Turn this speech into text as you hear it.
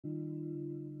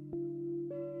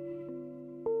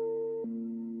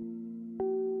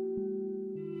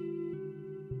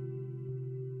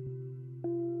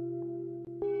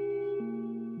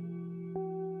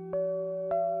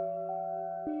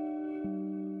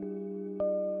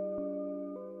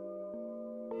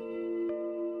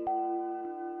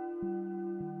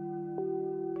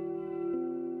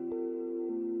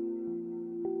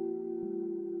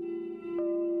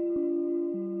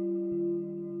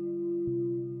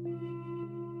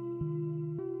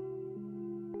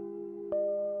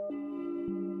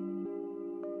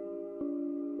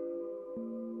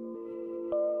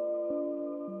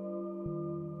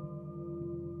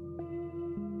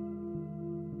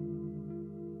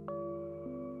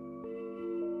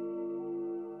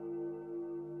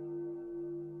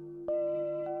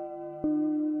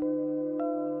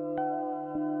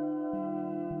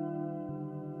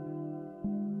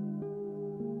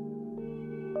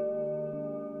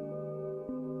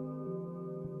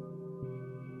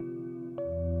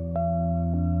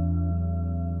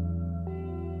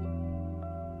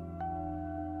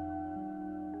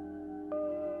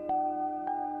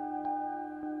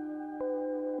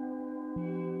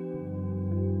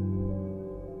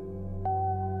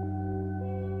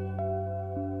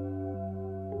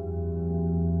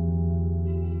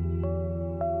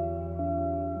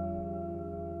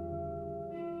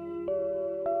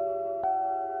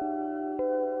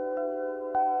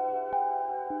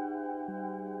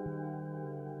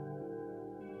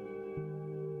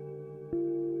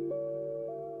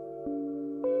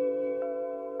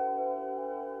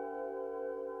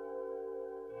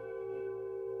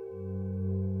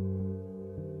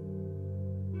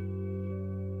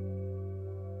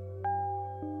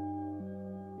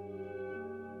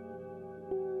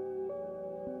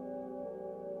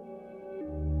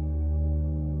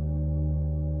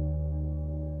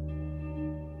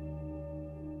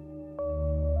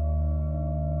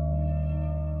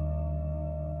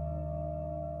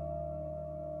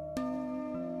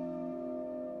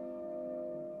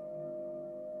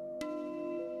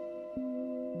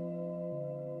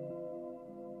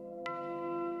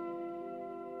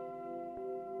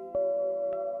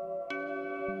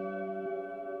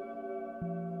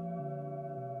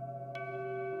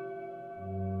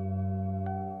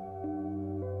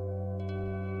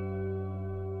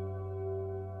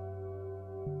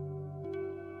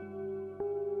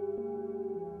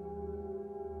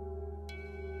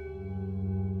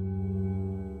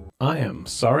I am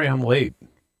sorry I'm late.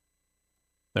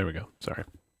 There we go. Sorry.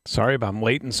 Sorry about I'm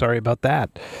late and sorry about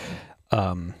that.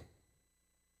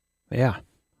 Yeah.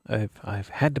 I've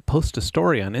had to post a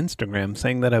story on Instagram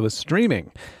saying that I was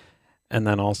streaming. And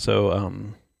then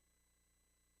also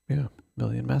yeah,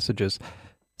 million messages.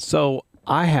 So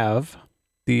I have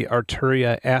the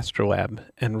Arturia Astrolab,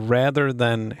 and rather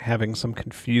than having some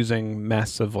confusing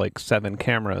mess of like 7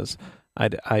 cameras,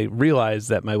 I realized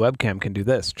that my webcam can do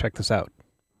this. Check this out.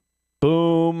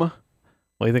 Boom. What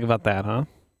do you think about that, huh?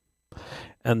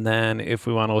 And then if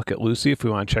we want to look at Lucy, if we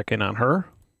want to check in on her,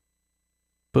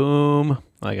 boom.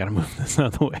 I gotta move this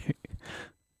out of the way.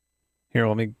 Here,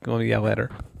 let me yell at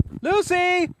her.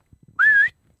 Lucy!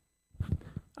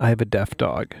 I have a deaf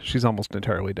dog. She's almost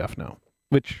entirely deaf now,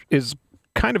 which is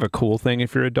kind of a cool thing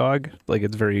if you're a dog. Like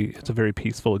it's a very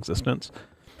peaceful existence.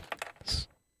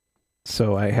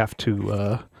 So I have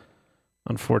to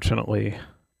unfortunately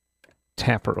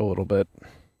tap her a little bit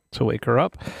to wake her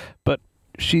up. But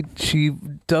she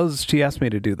asked me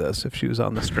to do this if she was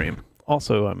on the stream.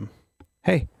 Also,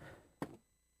 hey,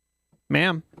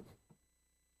 ma'am.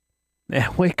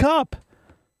 Wake up.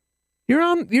 You're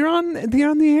on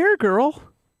the air, girl.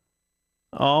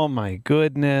 Oh my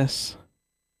goodness.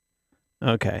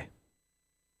 Okay.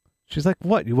 She's like,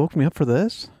 what? You woke me up for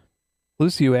this?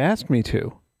 Lucy, you asked me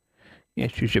to. Yeah,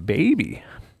 she's your baby.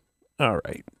 All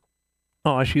right.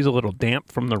 Oh, she's a little damp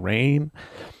from the rain.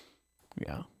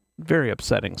 Yeah. Very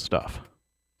upsetting stuff.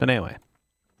 But anyway,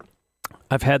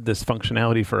 I've had this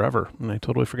functionality forever, and I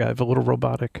totally forgot. I have a little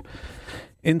robotic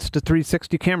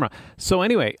Insta360 camera. So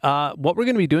anyway, what we're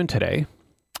going to be doing today,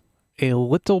 a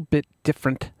little bit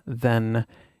different than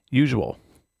usual.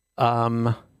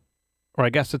 Or I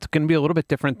guess it's going to be a little bit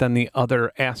different than the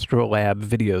other Astrolab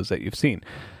videos that you've seen.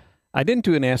 I didn't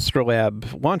do an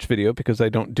Astrolab launch video because I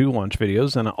don't do launch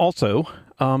videos. And also,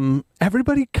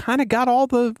 everybody kind of got all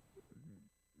the...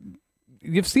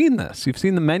 You've seen this. You've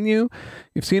seen the menu.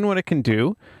 You've seen what it can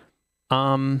do.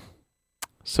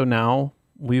 So now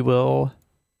we will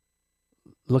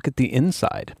look at the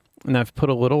inside. And I've put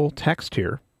a little text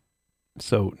here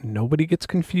so nobody gets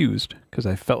confused, because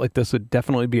I felt like this would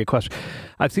definitely be a question.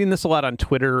 I've seen this a lot on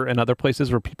Twitter and other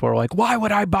places where people are like, why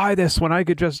would I buy this when I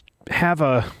could just have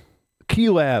a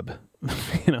Keylab,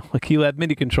 you know, a Keylab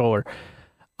MIDI controller?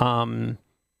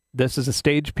 This is a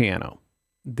stage piano.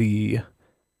 The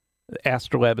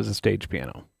Astrolab is a stage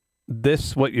piano.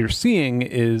 This, what you're seeing,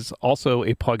 is also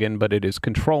a plugin, but it is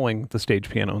controlling the stage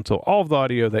piano. And so all of the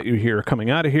audio that you hear coming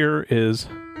out of here is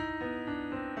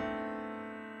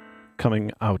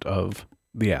coming out of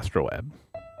the Astrolab.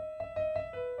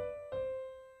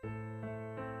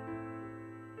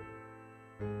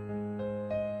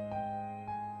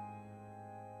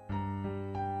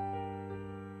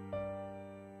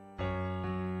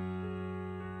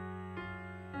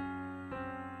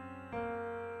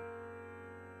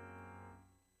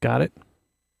 Got it?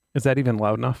 Is that even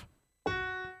loud enough?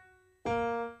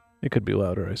 It could be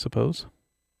louder, I suppose.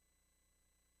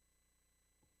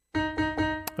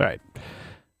 All right.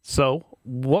 So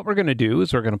what we're going to do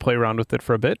is we're going to play around with it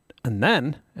for a bit. And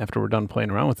then after we're done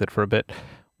playing around with it for a bit,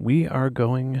 we are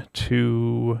going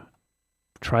to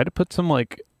try to put some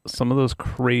of those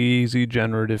crazy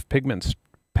generative Pigments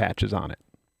patches on it.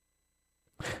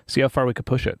 See how far we could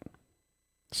push it.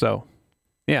 So,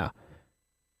 yeah.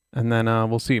 And then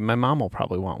we'll see. My mom will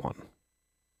probably want one.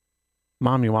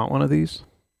 Mom, you want one of these?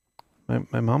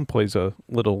 My mom plays a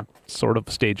little sort of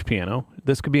stage piano.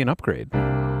 This could be an upgrade.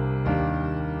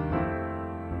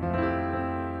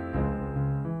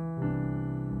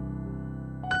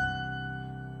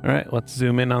 All right, let's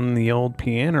zoom in on the old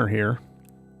piano here.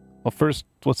 Well, first,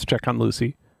 let's check on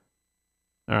Lucy.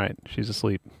 All right, she's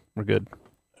asleep. We're good.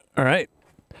 All right.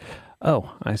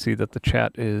 Oh, I see that the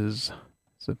chat is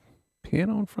the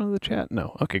piano in front of the chat?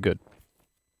 No. Okay, good.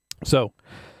 So,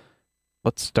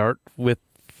 let's start with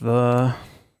the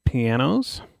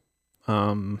pianos.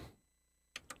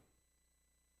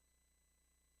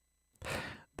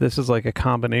 This is like a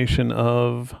combination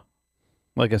of,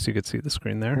 well, I guess you could see the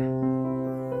screen there.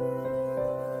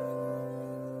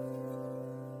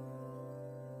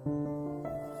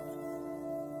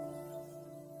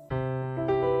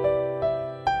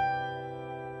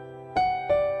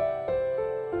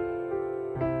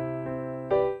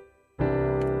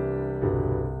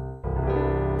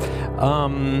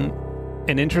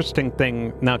 An interesting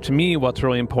thing, now to me, what's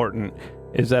really important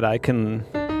is that I can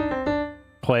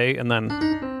play and then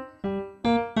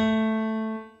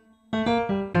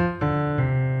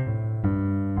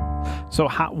so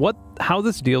how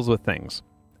this deals with things,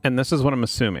 and this is what I'm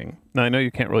assuming. Now I know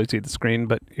you can't really see the screen,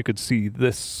 but you could see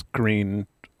this screen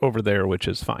over there, which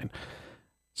is fine.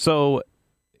 So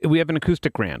we have an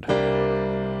acoustic grand.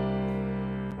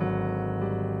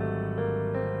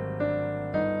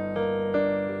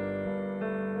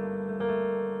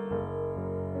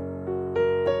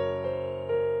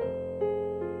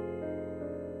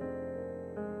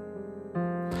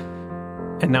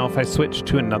 And now if I switch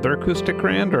to another acoustic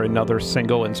grand or another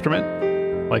single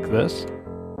instrument like this,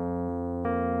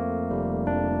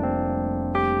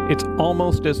 it's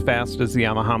almost as fast as the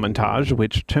Yamaha Montage,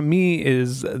 which to me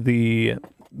is the...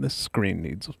 This screen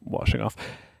needs washing off.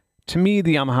 To me,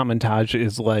 the Yamaha Montage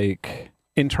is like,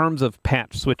 in terms of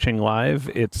patch switching live,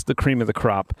 it's the cream of the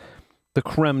crop. The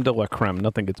creme de la creme.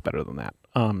 Nothing gets better than that.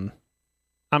 I'm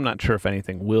not sure if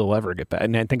anything will ever get better.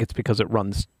 And I think it's because it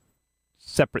runs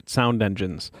separate sound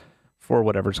engines for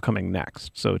whatever's coming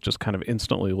next. So it just kind of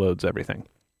instantly loads everything.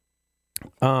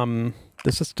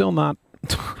 This is still not...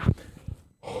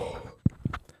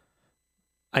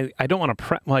 I don't want to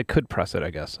press... Well, I could press it, I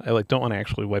guess. I don't want to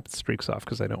actually wipe the streaks off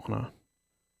because I don't want to...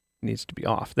 It needs to be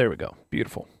off. There we go.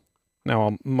 Beautiful. Now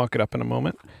I'll muck it up in a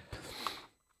moment.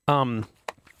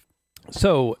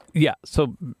 So, yeah.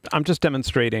 So I'm just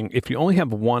demonstrating if you only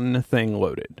have one thing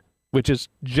loaded, which is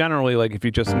generally like if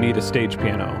you just need a stage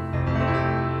piano,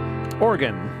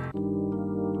 organ,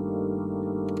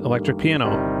 electric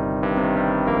piano,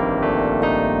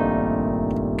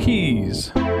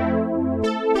 keys,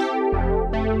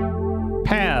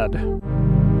 pad,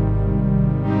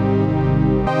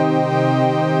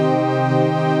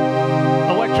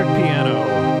 electric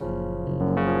piano,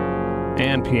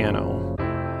 and piano.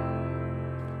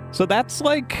 So that's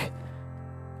like,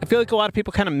 I feel like a lot of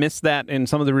people kind of miss that in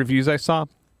some of the reviews I saw.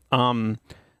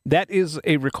 That is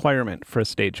a requirement for a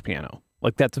stage piano.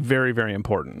 Like that's very, very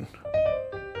important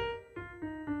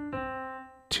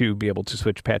to be able to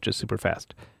switch patches super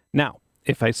fast. Now,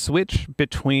 if I switch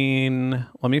between,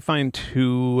 let me find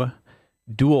two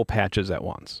dual patches at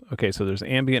once. Okay, so there's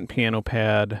ambient piano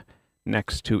pad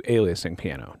next to aliasing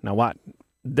piano. Now what?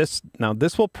 This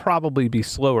will probably be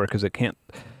slower because it can't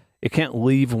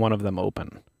leave one of them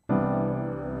open.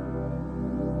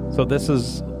 So this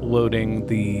is loading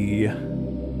the,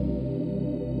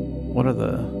 what are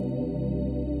the,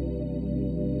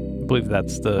 I believe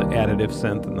that's the additive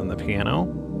synth and then the piano.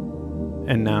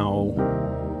 And now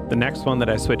the next one that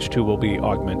I switch to will be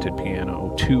augmented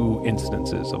piano, 2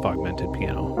 instances of augmented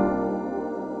piano.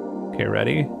 Okay,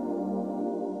 ready?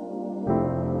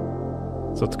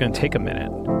 So it's going to take a minute,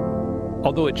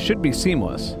 although it should be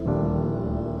seamless.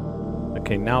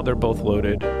 Okay, now they're both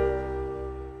loaded.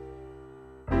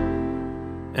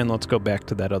 And let's go back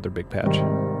to that other big patch.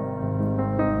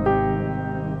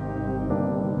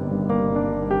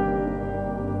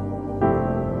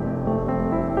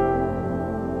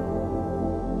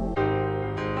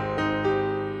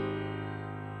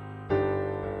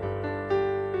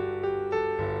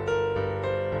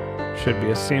 Should be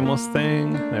a seamless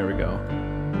thing. There we go.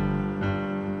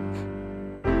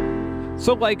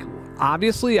 So like,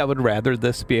 obviously I would rather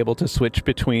this be able to switch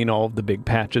between all of the big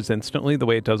patches instantly the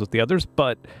way it does with the others,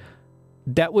 but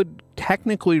that would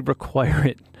technically require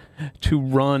it to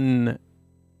run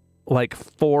like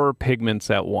 4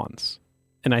 pigments at once.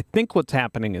 And I think what's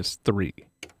happening is 3.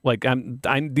 Like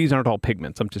these aren't all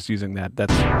pigments. I'm just using that.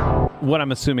 That's what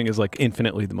I'm assuming is like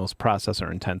infinitely the most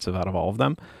processor intensive out of all of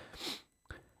them.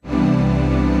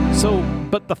 So,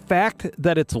 but the fact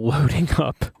that it's loading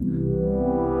up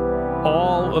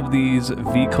all of these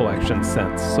V collection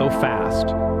synths so fast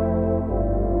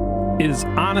is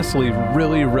honestly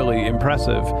really, really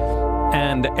impressive.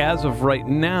 And as of right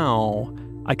now,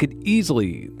 I could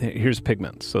easily, here's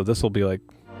Pigments. So this will be like,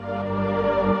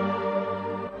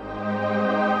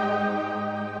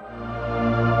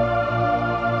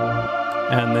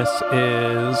 and this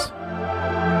is,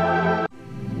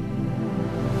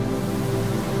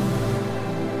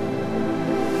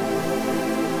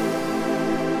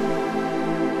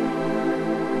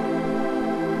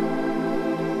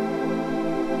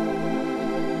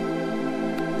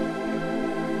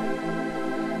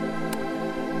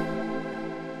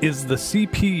 is the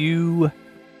CPU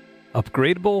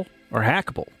upgradable or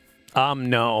hackable?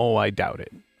 No, I doubt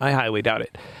it. I highly doubt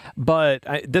it. But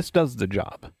this does the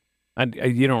job. And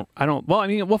well, I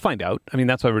mean, we'll find out. I mean,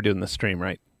 that's why we're doing this stream,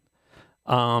 right?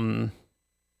 Viral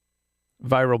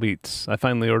Beats. I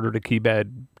finally ordered a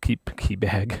finally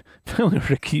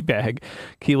ordered a key bag.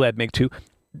 Keylab Make 2.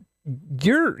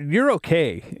 You're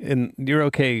okay. And you're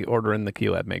okay ordering the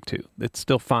Keylab Make 2. It's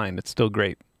still fine. It's still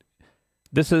great.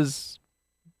 This is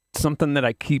something that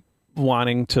I keep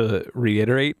wanting to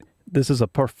reiterate. This is a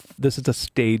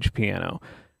stage piano.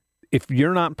 If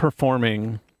you're not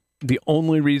performing the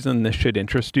only reason this should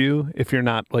interest you, if you're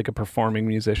not like a performing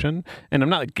musician, and I'm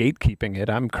not gatekeeping it,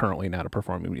 I'm currently not a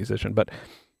performing musician, but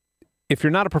if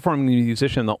you're not a performing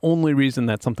musician, the only reason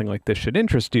that something like this should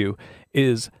interest you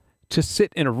is to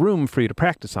sit in a room for you to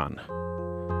practice on.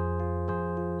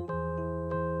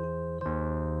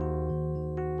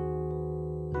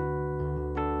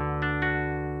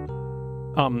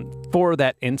 For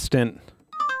that instant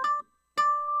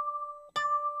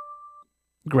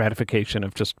gratification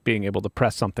of just being able to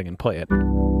press something and play it.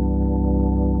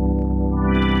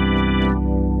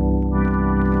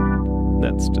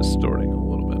 That's distorting a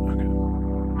little bit. Okay.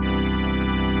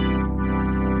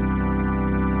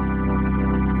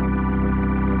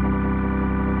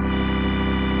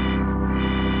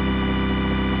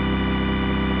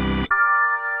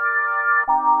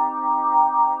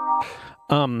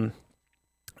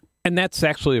 And that's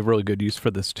actually a really good use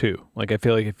for this too. Like, I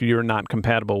feel like if you're not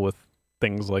compatible with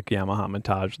things like Yamaha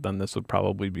Montage, then this would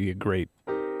probably be a great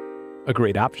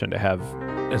option to have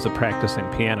as a practicing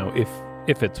piano,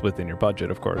 if it's within your budget,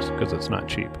 of course, because it's not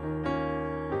cheap.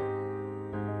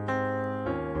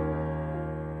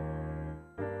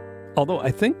 Although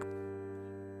I think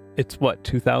it's what,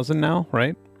 2,000 now,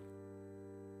 right?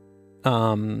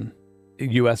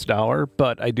 US dollar,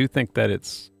 but I do think that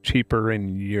it's cheaper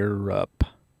in Europe.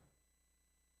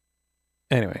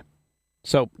 Anyway,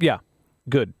 so yeah,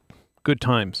 good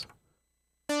times.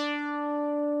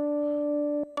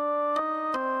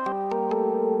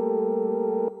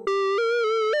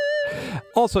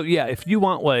 Also, yeah, if you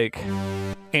want like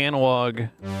analog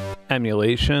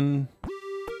emulation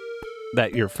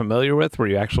that you're familiar with, where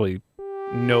you actually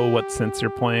know what synths you're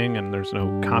playing and there's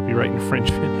no copyright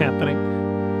infringement happening,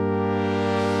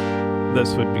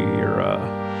 this would be your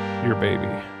baby.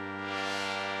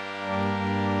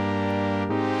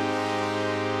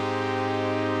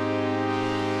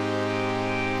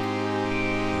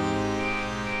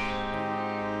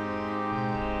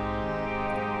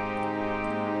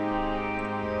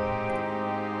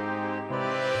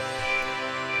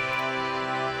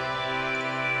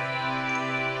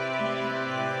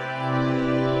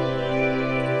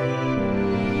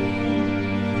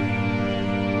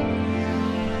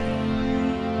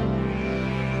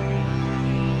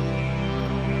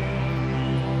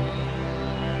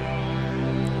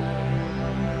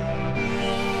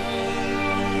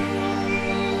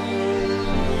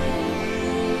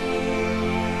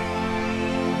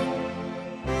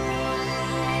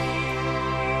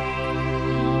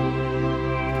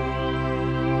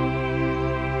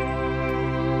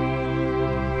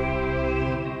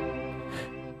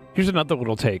 Here's another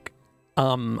little take.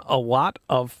 A lot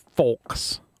of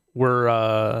folks were,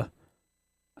 I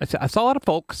saw a lot of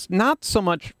folks, not so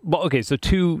much, well, okay, so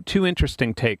two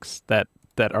interesting takes that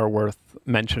are worth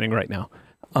mentioning right now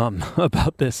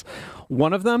about this.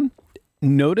 One of them,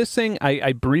 noticing,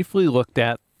 I briefly looked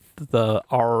at the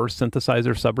R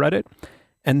synthesizer subreddit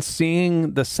and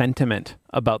seeing the sentiment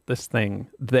about this thing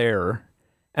there,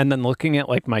 and then looking at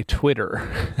like my Twitter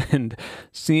and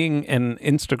seeing an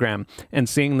Instagram and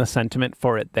seeing the sentiment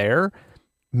for it there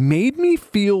made me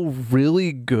feel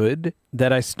really good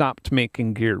that I stopped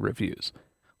making gear reviews.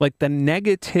 Like the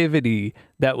negativity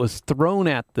that was thrown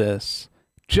at this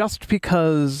just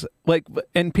because, like,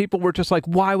 and people were just like,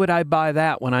 why would I buy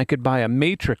that when I could buy a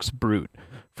Matrix Brute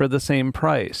for the same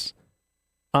price?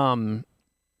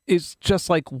 Is just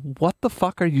like, what the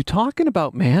fuck are you talking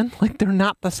about, man? Like, they're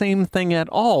not the same thing at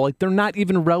all. Like, they're not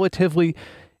even relatively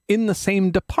in the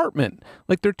same department.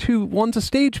 Like, they're one's a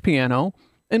stage piano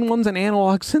and one's an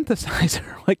analog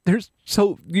synthesizer. Like,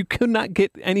 so you could not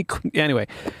get any, anyway.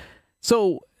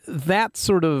 So that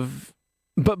sort of,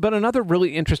 but another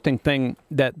really interesting thing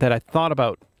that I thought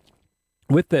about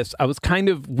with this, I was kind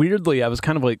of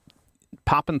like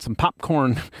popping some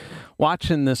popcorn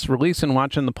watching this release and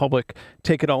watching the public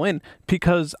take it all in,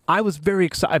 because I was very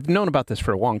excited. I've known about this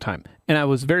for a long time, and I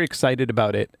was very excited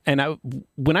about it. And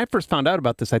when I first found out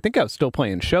about this, I think I was still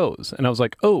playing shows, and I was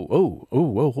like, oh,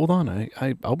 hold on.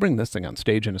 I'll bring this thing on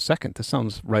stage in a second. This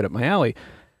sounds right up my alley.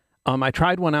 I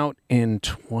tried one out in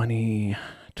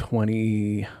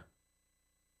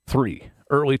 2023,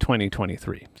 early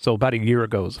 2023. So about a year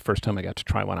ago was the first time I got to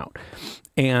try one out.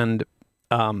 And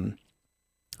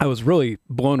I was really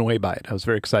blown away by it. I was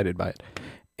very excited by it.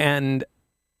 And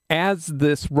as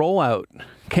this rollout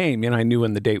came, and I knew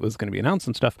when the date was going to be announced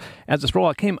and stuff, as this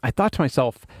rollout came, I thought to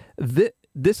myself,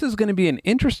 this is going to be an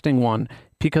interesting one,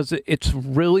 because it's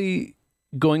really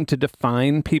going to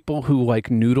define people who like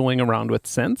noodling around with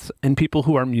synths and people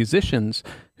who are musicians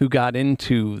who got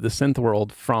into the synth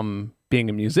world from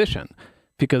being a musician.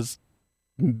 Because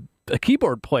a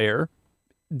keyboard player,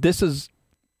 this is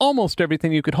almost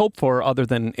everything you could hope for other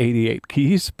than 88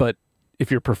 keys. But if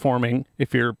you're performing,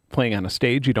 if you're playing on a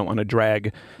stage, you don't want to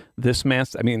drag this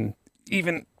mass. I mean,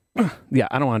 even, yeah,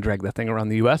 I don't want to drag that thing around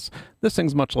the US. This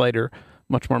thing's much lighter,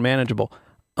 much more manageable.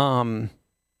 So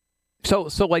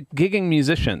like gigging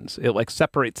musicians, it like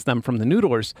separates them from the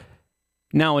noodlers.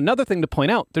 Now, another thing to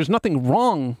point out, there's nothing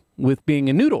wrong with being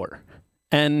a noodler.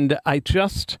 And I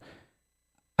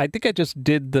think I just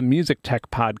did the Music Tech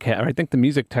podcast, or I think the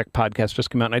Music Tech podcast just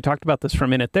came out, and I talked about this for a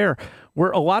minute there,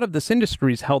 where a lot of this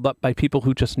industry is held up by people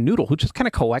who just noodle, who just kind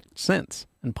of collect synths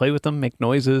and play with them, make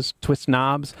noises, twist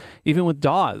knobs, even with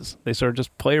DAWs. They sort of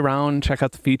just play around, check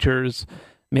out the features,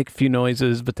 make a few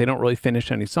noises, but they don't really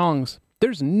finish any songs.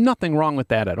 There's nothing wrong with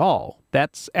that at all.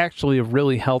 That's actually a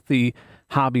really healthy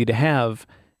hobby to have,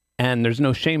 and there's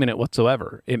no shame in it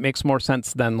whatsoever. It makes more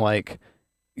sense than, like,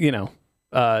 you know,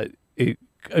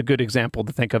 a good example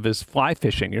to think of is fly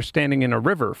fishing. You're standing in a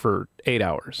river for 8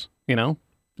 hours, you know?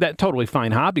 That totally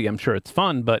fine hobby. I'm sure it's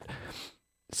fun, but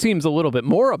seems a little bit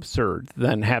more absurd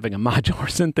than having a modular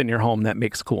synth in your home that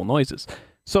makes cool noises.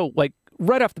 So, like,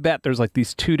 right off the bat, there's like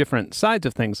these two different sides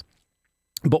of things.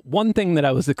 But one thing that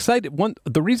I was excited,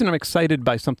 the reason I'm excited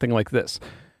by something like this,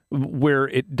 where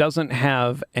it doesn't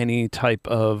have any type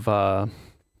of,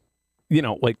 you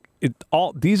know, like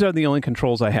these are the only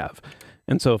controls I have.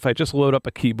 And so if I just load up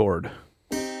a keyboard,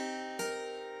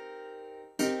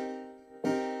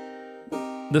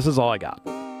 this is all I got.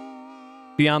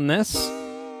 Beyond this,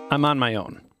 I'm on my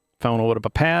own. If I want to load up a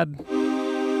pad,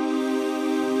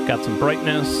 got some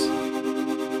brightness,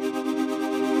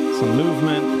 some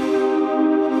movement.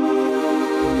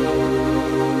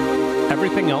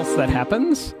 Everything else that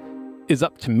happens is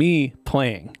up to me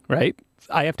playing, right?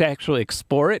 I have to actually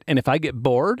explore it, and if I get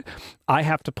bored, I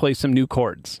have to play some new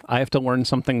chords. I have to learn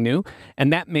something new,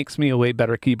 and that makes me a way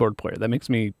better keyboard player. That makes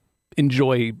me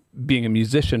enjoy being a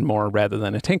musician more rather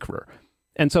than a tinkerer.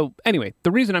 And so, anyway,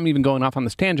 the reason I'm even going off on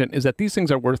this tangent is that these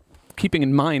things are worth keeping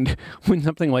in mind when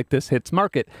something like this hits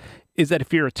market, is that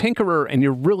if you're a tinkerer and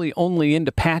you're really only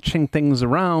into patching things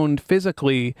around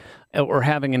physically or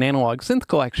having an analog synth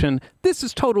collection, this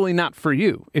is totally not for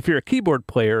you. If you're a keyboard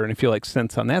player and if you like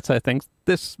synths on that side of things,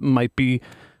 this might be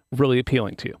really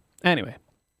appealing to you. Anyway,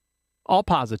 all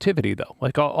positivity though.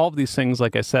 Like all of these things,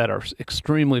 like I said, are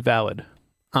extremely valid.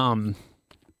 I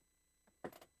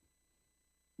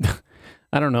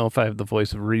don't know if I have the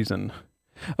voice of reason.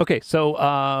 Okay,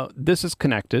 so this is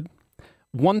connected.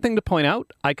 One thing to point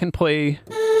out, I can play,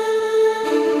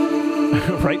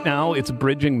 right now it's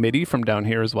bridging MIDI from down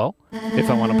here as well, if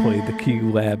I want to play the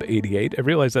Keylab 88. I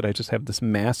realize that I just have this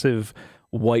massive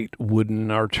white wooden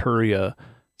Arturia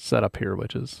set up here,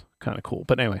 which is kind of cool.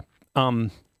 But anyway,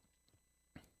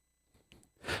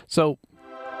 so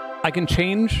I can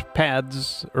change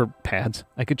pads,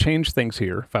 I could change things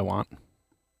here if I want.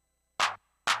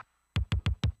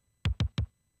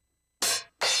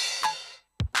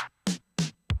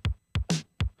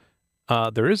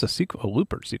 There is a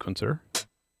looper sequencer.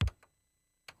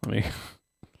 Let me...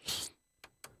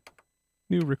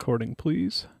 New recording,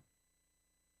 please.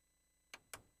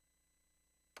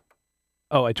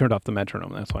 Oh, I turned off the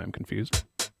metronome. That's why I'm confused.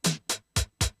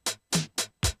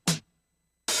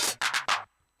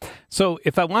 So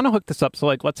if I want to hook this up, so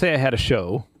like let's say I had a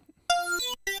show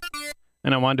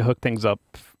and I wanted to hook things up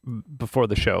before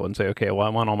the show and say, okay, well, I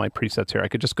want all my presets here. I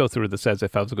could just go through this as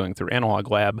if I was going through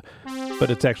Astrolab, but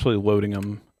it's actually loading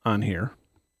them on here.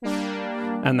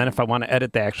 And then if I want to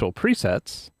edit the actual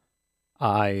presets,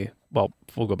 well,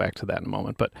 we'll go back to that in a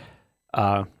moment, but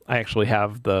I actually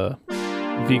have the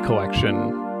V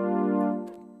collection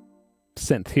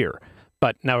synth here.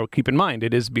 But now keep in mind,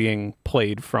 it is being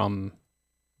played from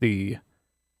the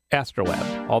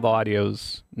Astrolab. All the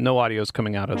audio's, no audio's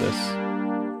coming out of this,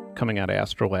 coming out of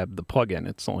Astrolab, the plugin.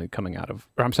 It's only coming out of,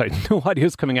 or I'm sorry, no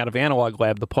audio's coming out of Analog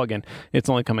Lab, the plugin. It's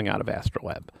only coming out of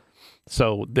Astrolab.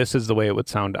 So this is the way it would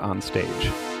sound on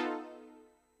stage.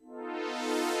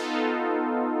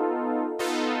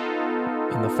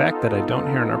 And the fact that I don't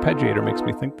hear an arpeggiator makes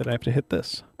me think that I have to hit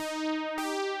this.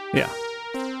 Yeah.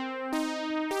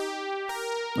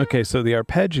 Okay, so the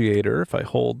arpeggiator, if I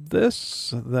hold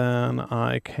this, then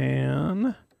I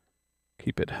can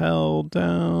keep it held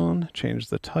down, change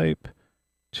the type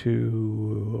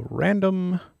to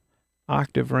random,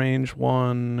 octave range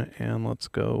 1, and let's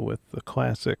go with the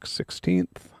classic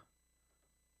 16th.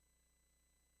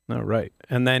 All right,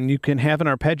 and then you can have an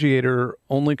arpeggiator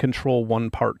only control one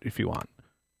part if you want,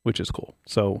 which is cool.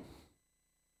 So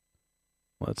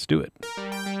let's do it.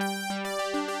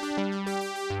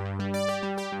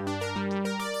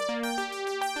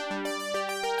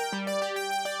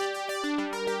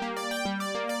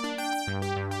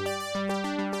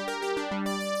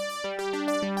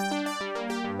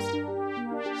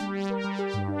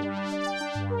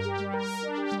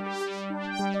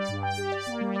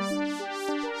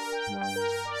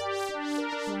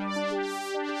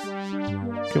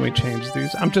 Can we change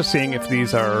these? I'm just seeing if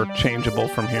these are changeable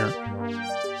from here.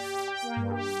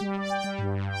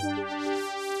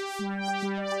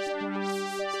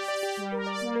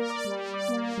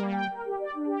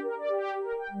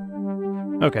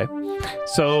 Okay,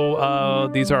 so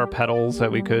these are our pedals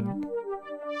that we could...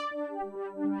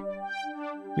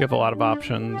 We have a lot of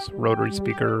options, rotary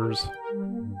speakers,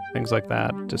 things like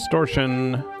that.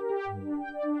 Distortion,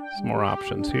 some more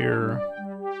options here.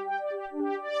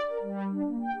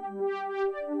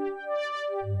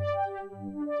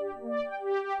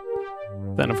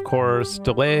 Then, of course,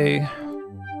 delay,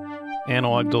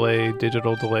 analog delay,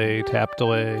 digital delay, tap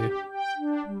delay.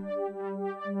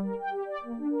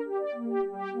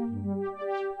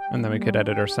 And then we could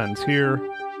edit our sends here.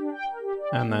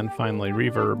 And then finally,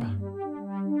 reverb.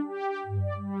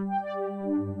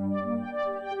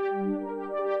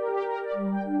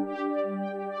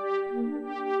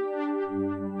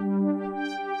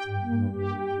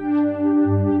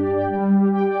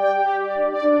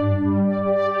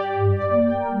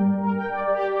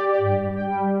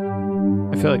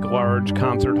 I feel like large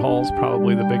concert hall's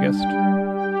probably the biggest.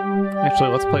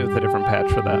 Actually, let's play with a different patch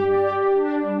for that.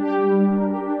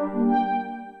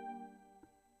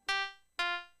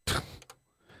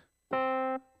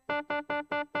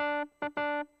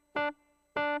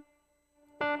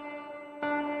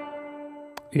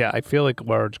 Yeah, I feel like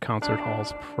large concert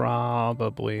hall's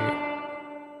probably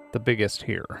the biggest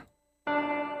here.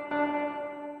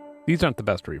 These aren't the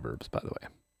best reverbs, by the way.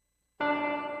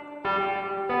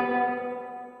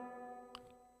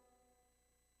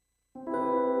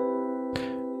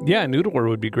 Yeah, Noodler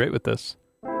would be great with this.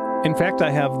 In fact,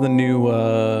 I have the new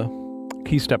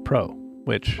KeyStep Pro,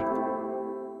 which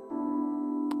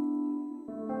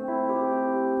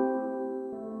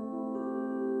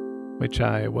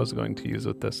I was going to use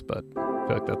with this, but I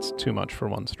feel like that's too much for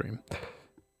one stream.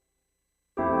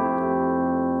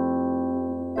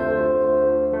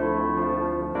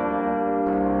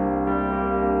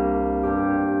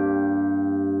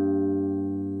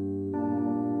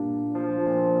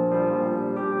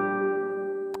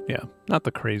 Yeah, not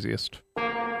the craziest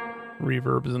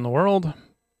reverbs in the world.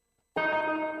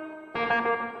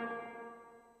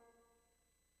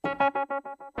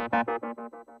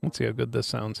 Let's see how good this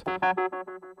sounds.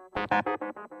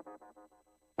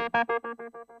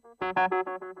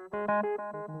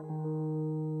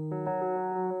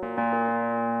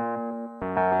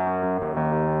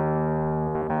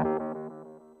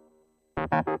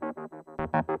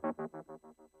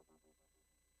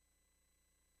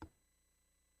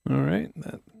 All right,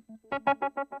 that.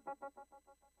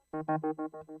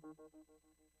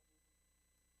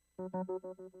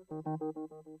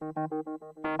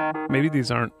 Maybe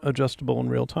these aren't adjustable in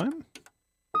real time?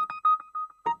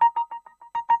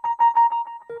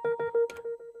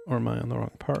 Or am I on the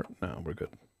wrong part? No, we're good.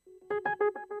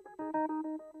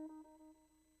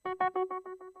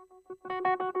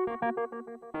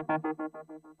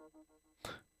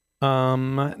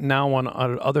 Now one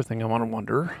other thing I want to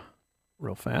wonder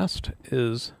real fast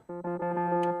is,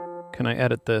 can I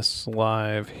edit this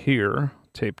live here?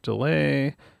 Tape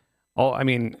delay. All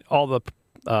the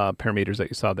parameters that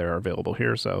you saw there are available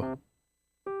here, so.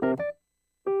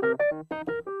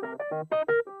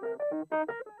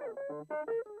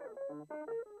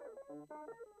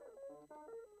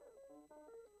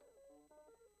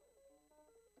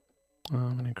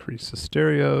 I'm gonna increase the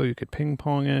stereo. You could ping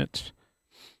pong it,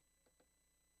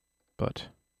 but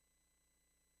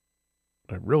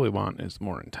what I really want is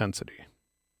more intensity.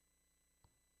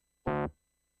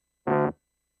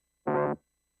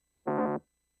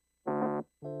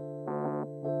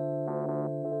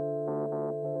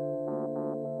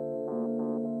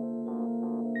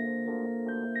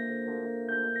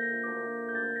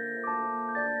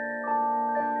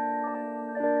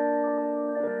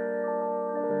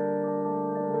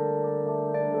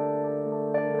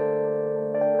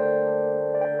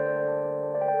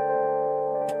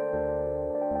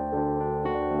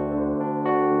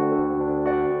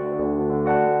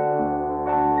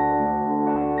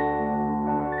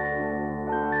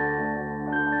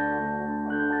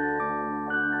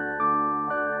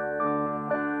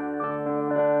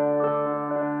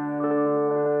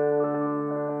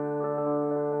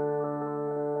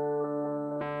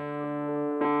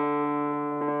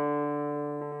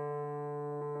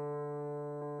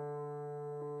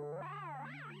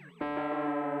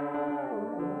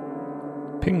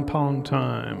 Ping pong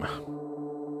time.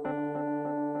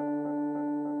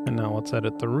 And now let's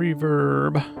edit the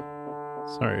reverb.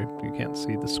 Sorry, you can't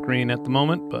see the screen at the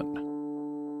moment, but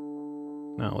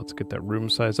now let's get that room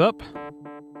size up.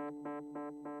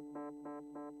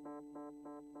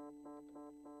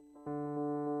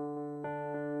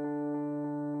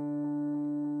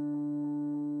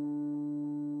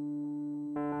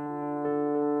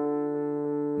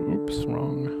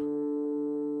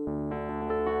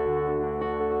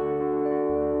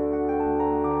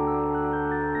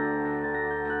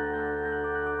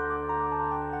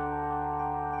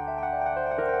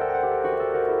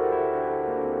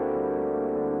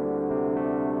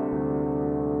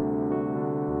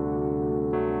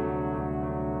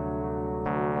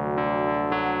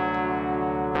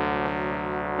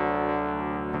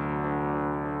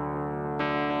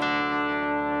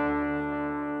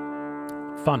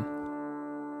 Fun.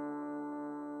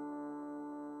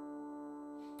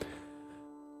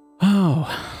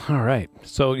 Oh, all right.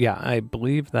 So yeah, I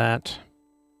believe that.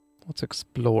 Let's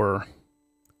explore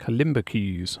Kalimba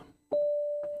keys.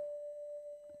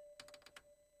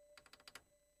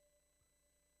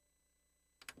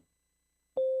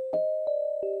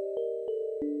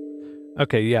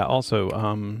 Okay, yeah,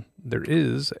 also, there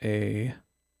is a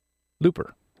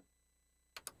looper.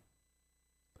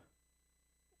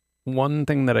 One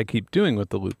thing that I keep doing with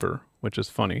the looper, which is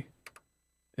funny,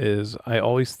 is I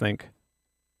always think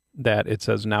that it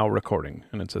says now recording,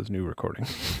 and it says new recording.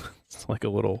 It's like a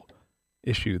little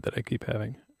issue that I keep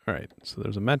having. All right, so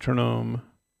there's a metronome.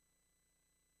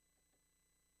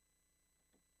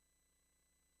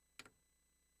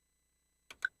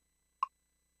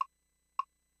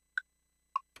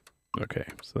 Okay,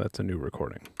 so that's a new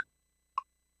recording.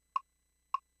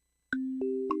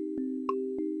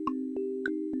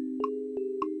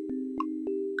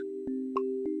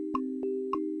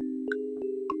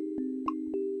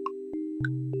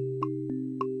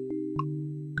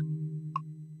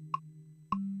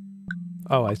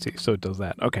 Oh, I see. So it does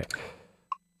that. Okay.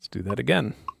 Let's do that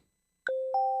again.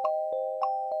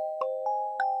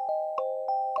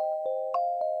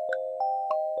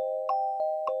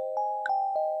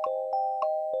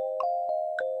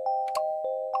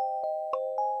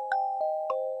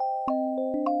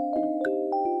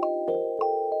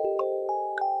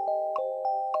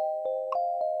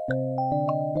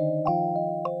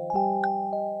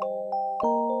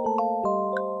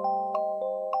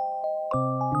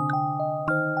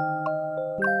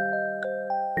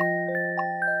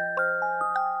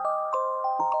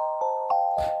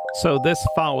 So this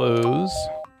follows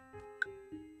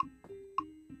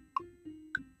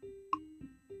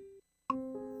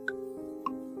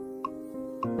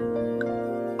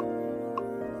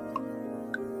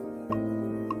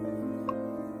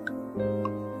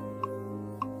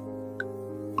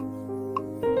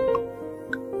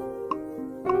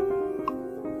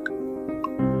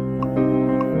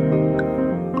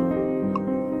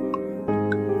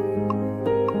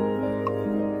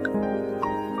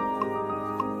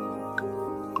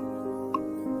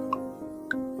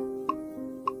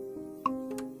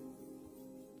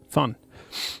fun.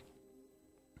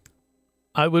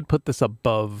 I would put this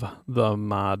above the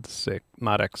Mod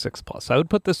X6 Plus. I would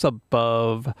put this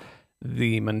above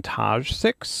the Montage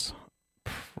 6.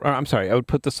 Or, I'm sorry, I would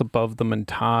put this above the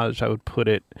Montage. I would put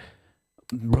it...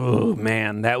 Oh,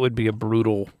 man, that would be a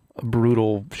brutal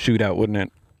shootout, wouldn't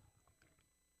it?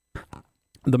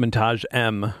 The Montage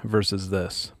M versus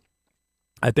this.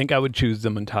 I think I would choose the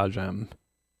Montage M,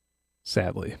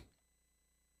 sadly.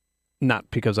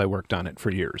 Not because I worked on it for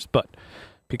years, but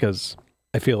because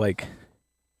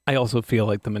I also feel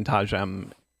like the Montage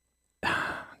M,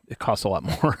 it costs a lot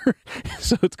more,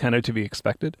 so it's kind of to be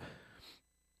expected.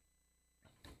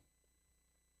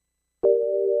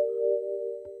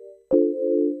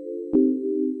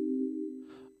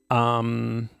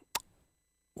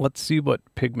 Let's see what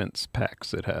Pigments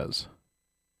packs it has.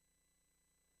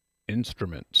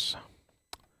 Instruments.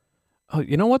 Oh,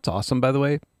 you know what's awesome, by the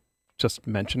way? Just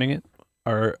mentioning it,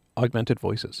 are augmented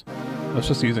voices. I was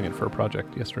just using it for a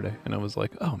project yesterday, and I was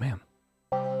like, oh, man.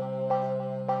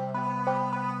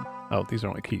 Oh, these are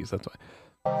only keys, that's why.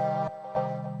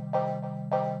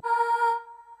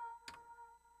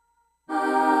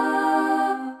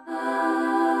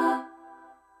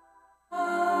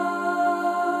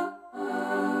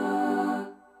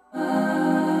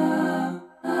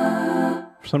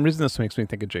 For some reason, this makes me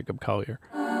think of Jacob Collier.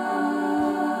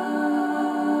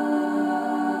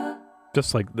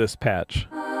 Just like this patch.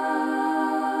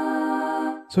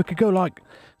 So it could go like,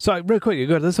 so real quick, you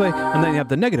go this way, and then you have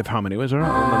the negative harmony, and then the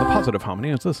positive harmony,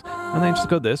 it's this, and then you just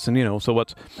go this, and you know, so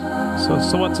what's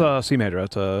C major?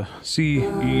 It's a C,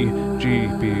 E, G,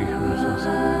 B.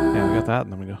 Yeah, we got that,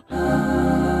 and then we go.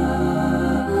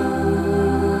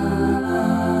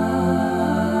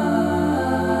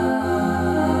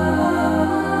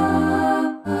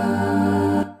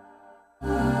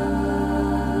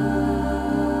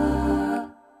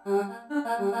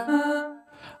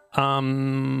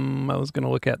 I was going to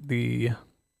look at they're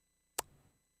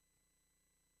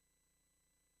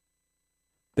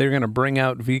going to bring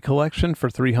out V Collection for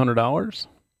 $300.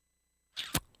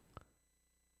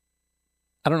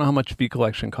 I don't know how much V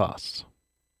Collection costs.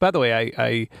 By the way,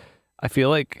 I feel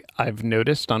like I've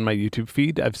noticed on my YouTube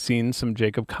feed, I've seen some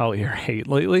Jacob Collier hate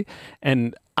lately,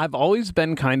 and I've always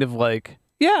been kind of like,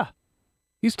 yeah,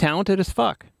 he's talented as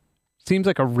fuck. Seems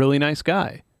like a really nice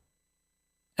guy.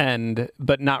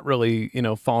 But not really, you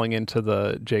know, falling into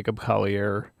the Jacob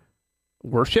Collier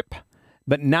worship.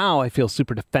 But now I feel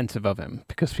super defensive of him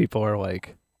because people are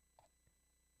like,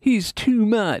 he's too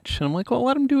much. And I'm like, well,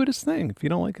 let him do it his thing. If you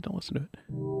don't like it, don't listen to it.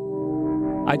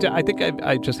 I think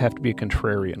I just have to be a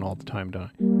contrarian all the time,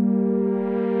 don't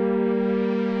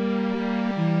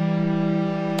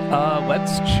I?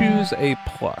 Let's choose a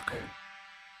pluck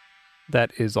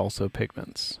that is also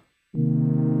pigments.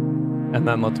 And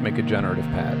then let's make a generative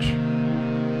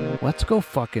patch. Let's go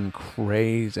fucking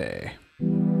crazy.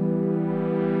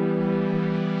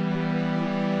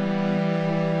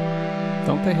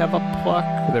 Don't they have a pluck?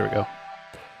 There we go.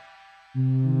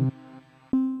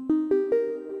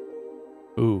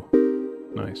 Ooh,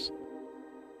 nice.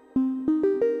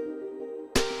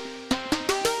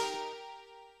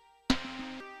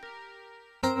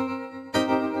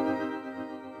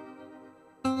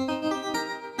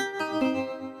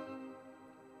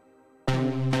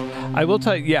 I will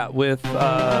tell you, yeah, with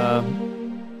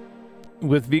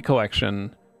V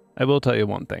Collection, I will tell you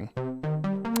one thing.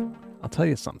 I'll tell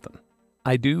you something.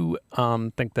 I do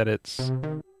think that it's...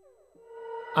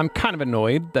 I'm kind of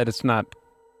annoyed that it's not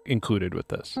included with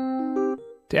this.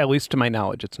 At least to my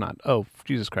knowledge, it's not. Oh,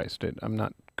 Jesus Christ, dude. I'm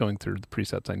not going through the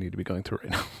presets I need to be going through right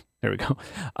now. There we go.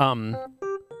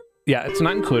 Yeah, it's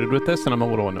not included with this, and I'm a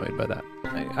little annoyed by that.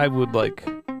 I would like...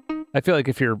 I feel like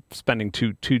if you're spending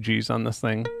two G's on this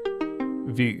thing,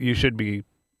 you should get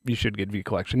V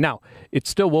Collection. Now, it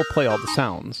still will play all the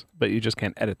sounds, but you just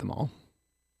can't edit them all.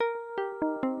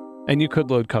 And you could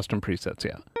load custom presets,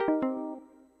 yeah.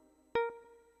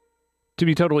 To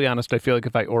be totally honest, I feel like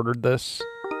if I ordered this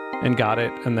and got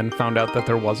it and then found out that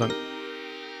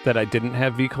that I didn't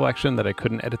have V Collection, that I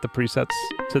couldn't edit the presets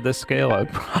to this scale, I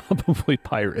would probably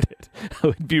pirate it. I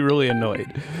would be really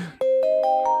annoyed.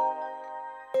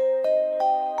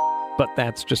 But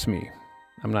that's just me.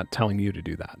 I'm not telling you to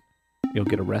do that. You'll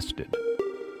get arrested,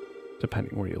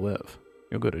 depending where you live.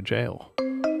 You'll go to jail.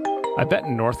 I bet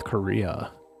in North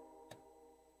Korea,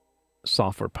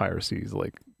 software piracy is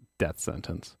like death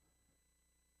sentence.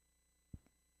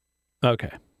 Okay.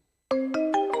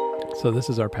 So this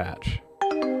is our patch.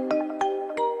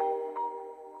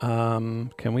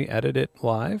 Can we edit it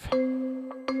live?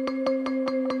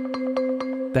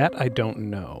 That I don't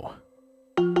know.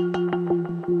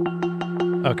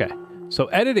 Okay. So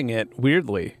editing it,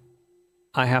 weirdly,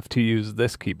 I have to use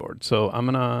this keyboard. So I'm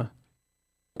gonna...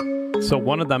 So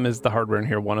one of them is the hardware in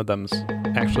here, one of them's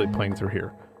actually playing through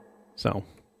here. So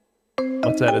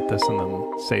let's edit this and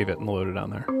then save it and load it on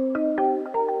there.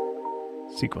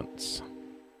 Sequence.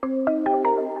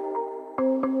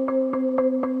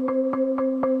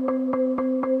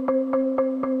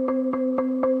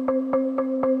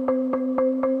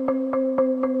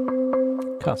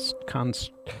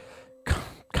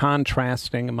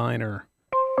 Contrasting minor.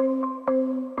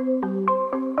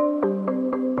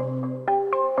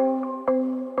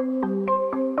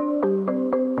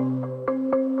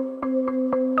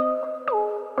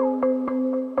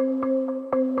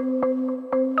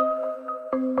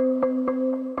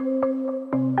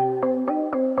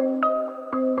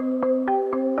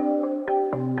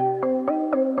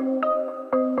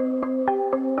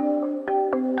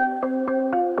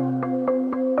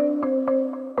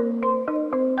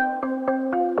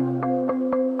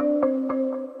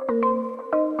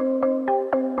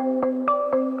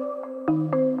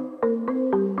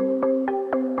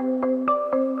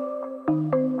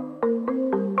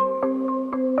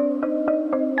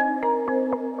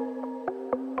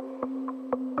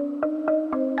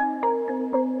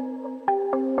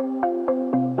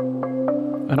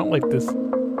 I don't like this.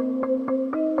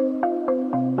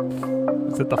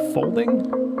 Is it the folding?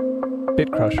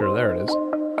 Bit Crusher, there it is.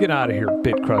 Get out of here,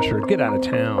 Bit Crusher. Get out of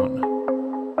town.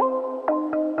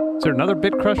 Is there another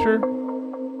Bit Crusher?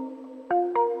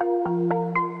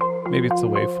 Maybe it's the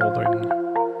wave folding.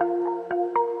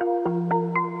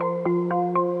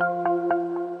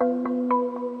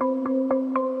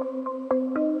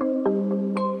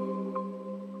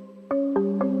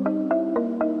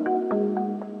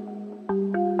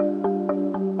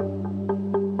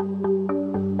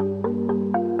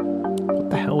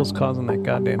 Was causing that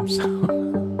goddamn sound.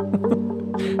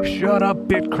 Shut up,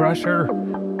 Bit Crusher.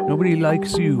 Nobody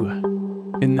likes you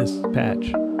in this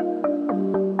patch.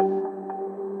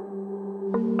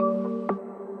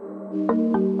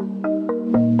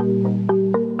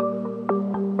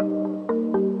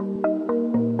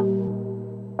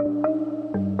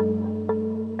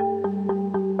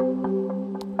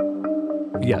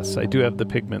 Yes, I do have the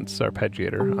Pigments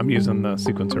arpeggiator. I'm using the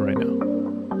sequencer right now.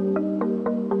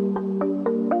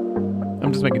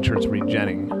 I'm just making sure it's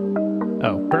regenning.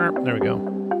 Oh, burp, there we go.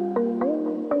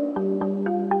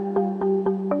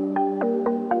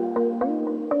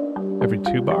 Every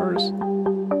 2 bars?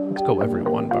 Let's go every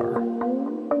 1 bar.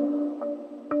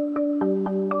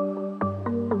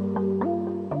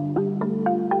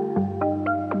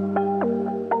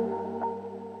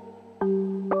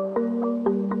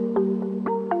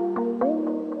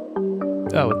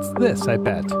 Oh, it's this, I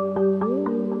bet.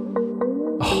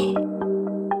 Oh.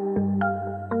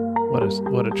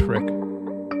 What a trick.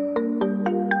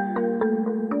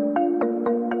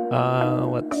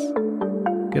 Let's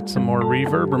get some more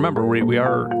reverb. Remember, we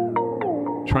are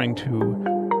trying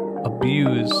to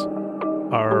abuse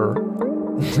our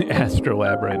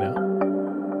Astrolab right now.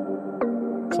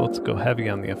 So let's go heavy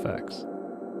on the effects.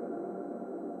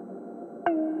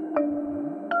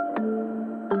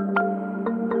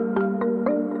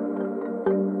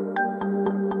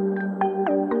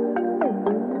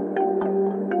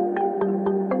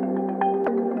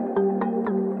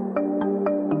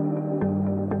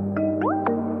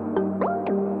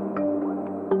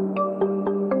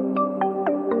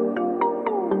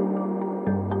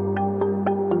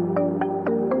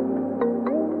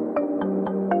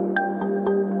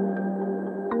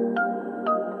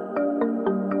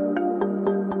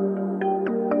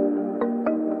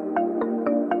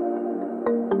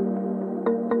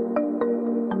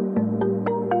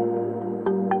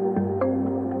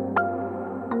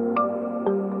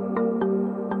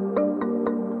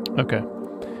 Okay.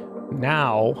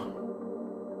 Now...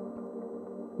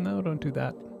 No, don't do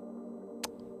that.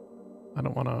 I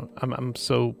don't want to... I'm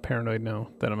so paranoid now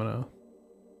that I'm going to...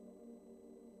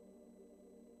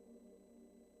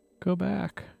 Go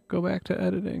back. Go back to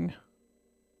editing.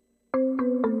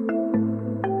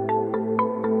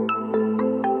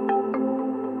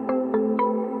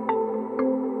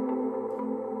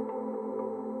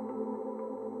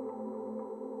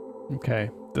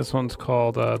 Okay, this one's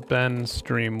called Benn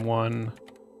Stream 1.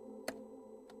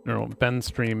 No, Benn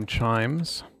Stream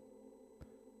Chimes.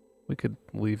 We could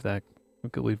leave that. We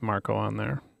could leave Marco on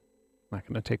there. I'm not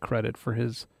going to take credit for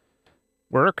his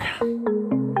work.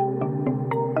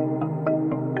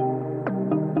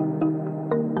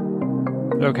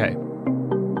 Okay.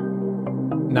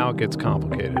 Now it gets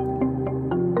complicated.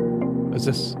 Is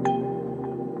this...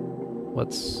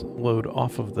 Let's load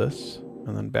off of this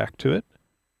and then back to it.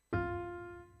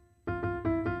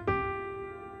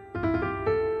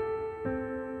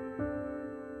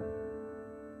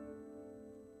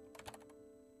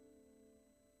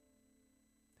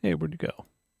 Hey, where'd you go?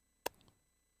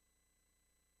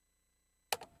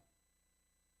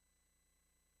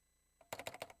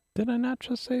 Did I not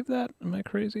just save that? Am I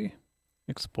crazy?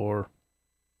 Explore.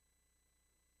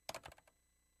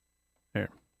 There.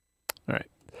 All right.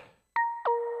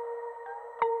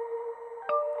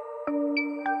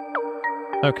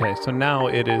 Okay, so now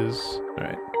it is... All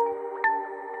right.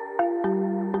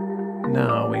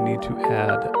 Now we need to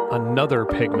add another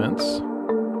Pigments.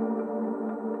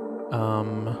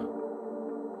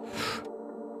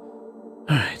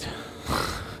 All right.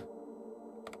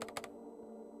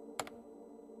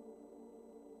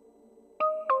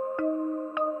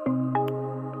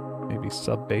 Maybe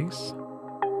sub bass.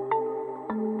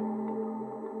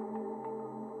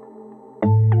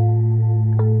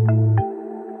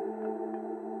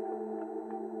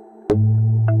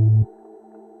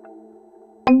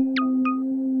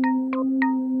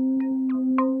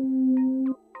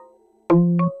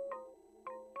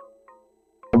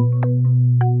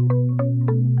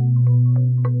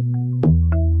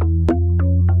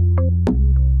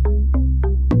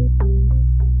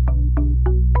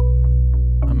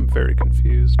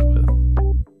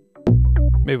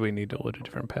 Maybe we need to load a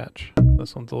different patch.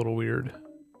 This one's a little weird.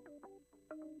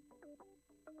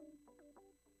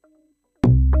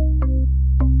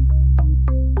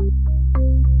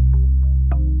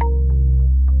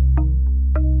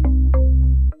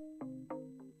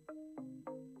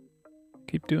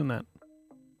 Keep doing that.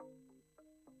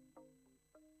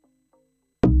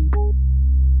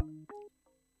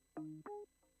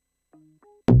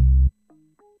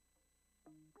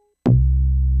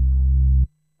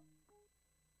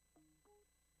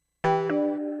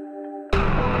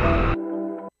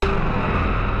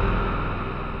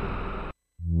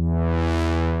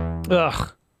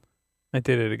 Ugh, I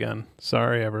did it again.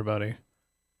 Sorry, everybody.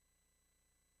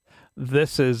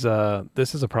 This is a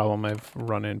problem I've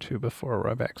run into before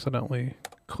where I've accidentally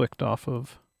clicked off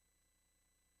of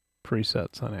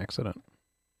presets on accident.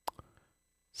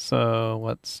 So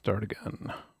let's start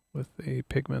again with a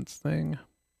Pigments thing.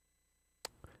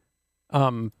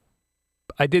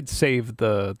 I did save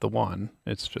the one.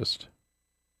 It's just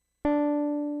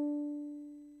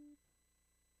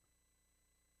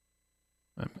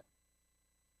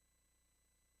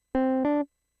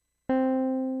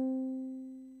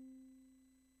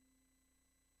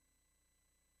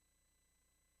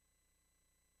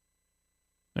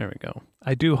There we go.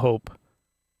 I do hope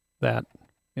that,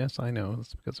 yes, I know,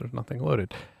 it's because there's nothing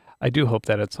loaded. I do hope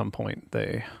that at some point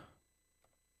they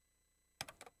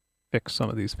fix some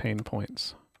of these pain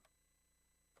points.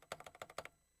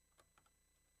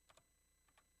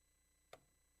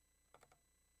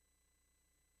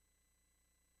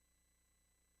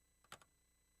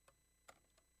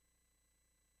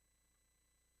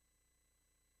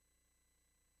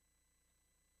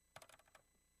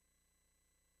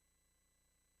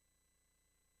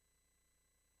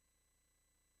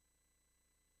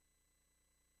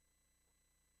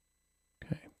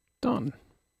 Done.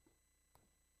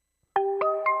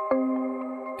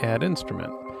 Add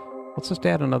instrument. Let's just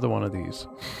add another one of these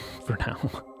for now.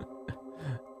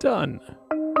 Done.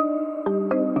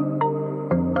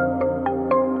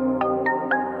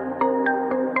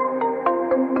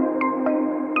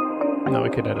 Now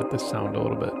we could edit this sound a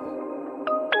little bit.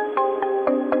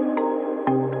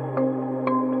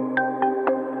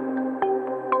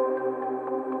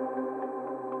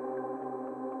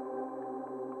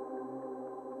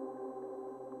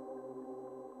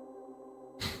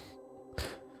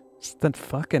 That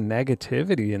fucking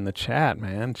negativity in the chat,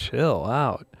 man. Chill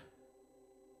out.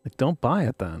 Like, don't buy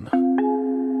it then.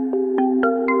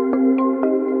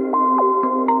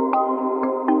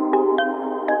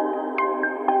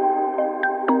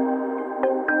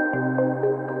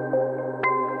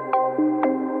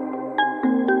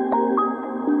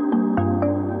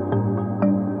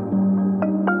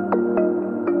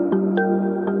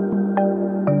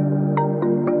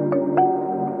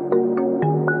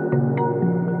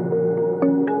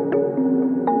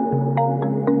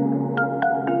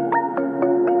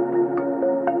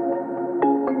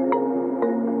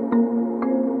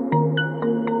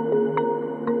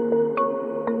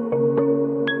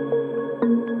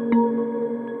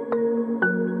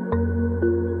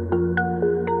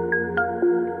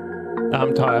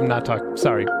 I'm not talking.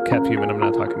 Sorry, Cap Human. I'm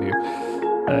not talking to you.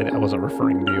 I wasn't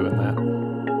referring to you in that.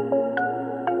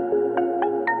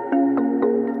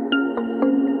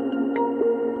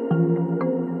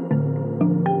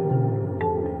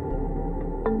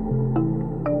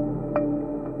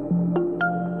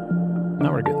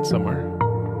 Now we're getting somewhere.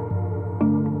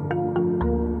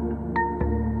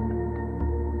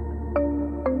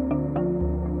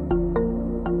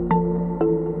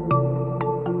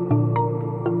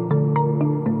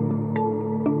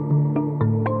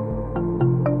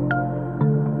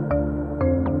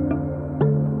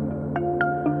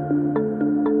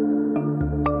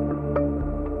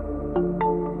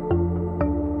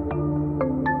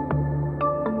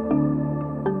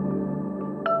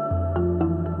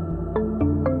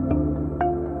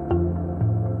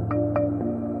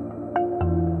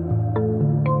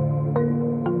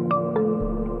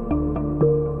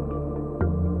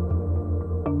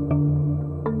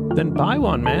 Then buy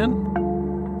one, man.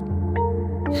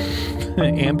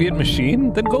 Ambient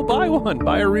machine? Then go buy one.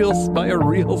 Buy a real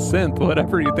synth,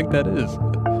 whatever you think that is.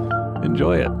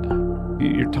 Enjoy it.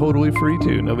 You're totally free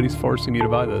to. Nobody's forcing you to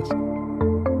buy this.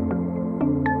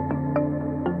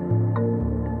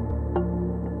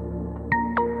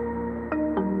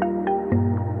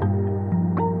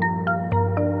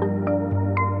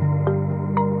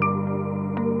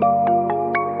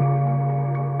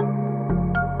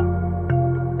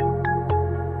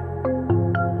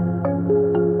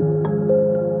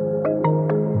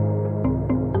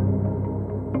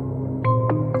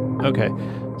 Okay,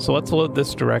 so let's load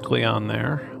this directly on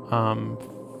there.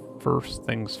 First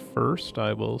things first,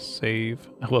 I will save.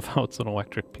 I love how it's an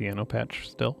electric piano patch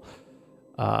still.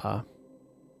 I'll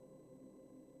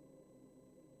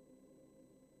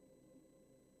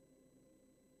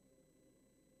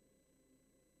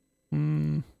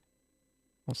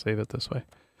save it this way.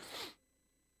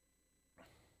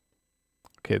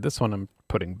 Okay, this one I'm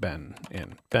putting Benn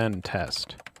in. Benn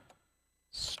test.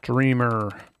 Streamer.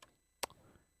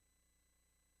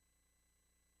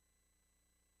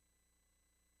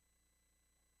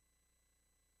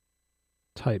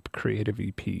 Type creative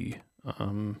EP.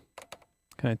 Can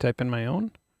I type in my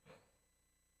own?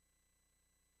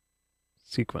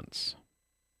 Sequence.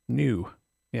 New.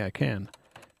 Yeah, I can.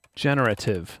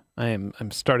 Generative.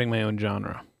 I'm starting my own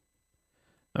genre.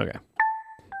 Okay.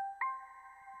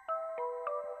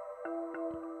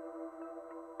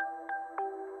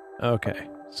 Okay.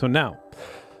 So now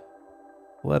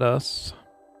let us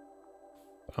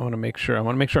I want to make sure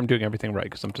I'm doing everything right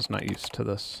because I'm just not used to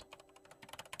this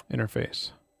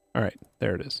interface. All right,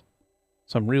 there it is.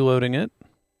 So I'm reloading it.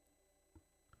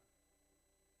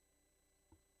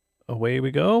 Away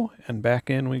we go, and back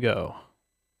in we go.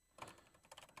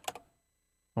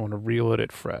 I want to reload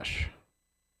it fresh.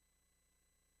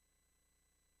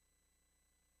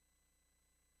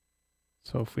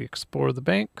 So if we explore the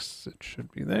banks, it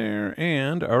should be there.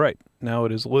 And all right, now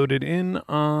it is loaded in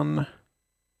on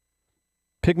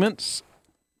Pigments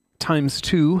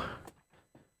 ×2.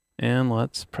 And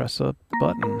let's press a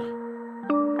button.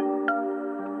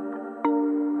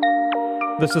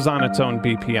 This is on its own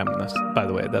BPM, this, by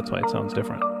the way. That's why it sounds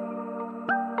different.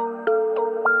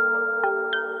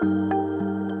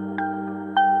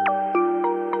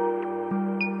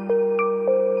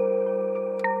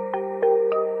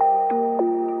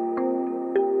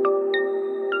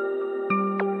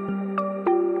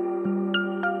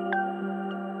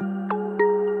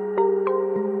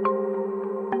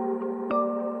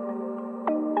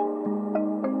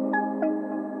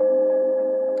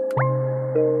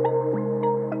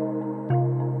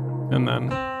 And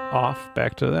then off,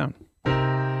 back to them.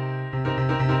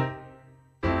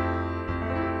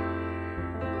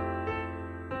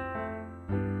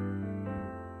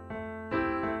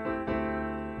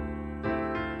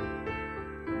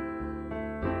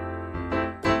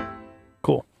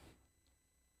 Cool.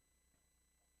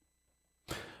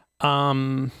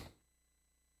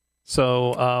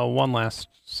 So one last,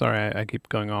 sorry, I keep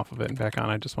going off of it and back on.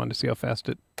 I just wanted to see how fast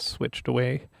it switched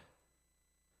away.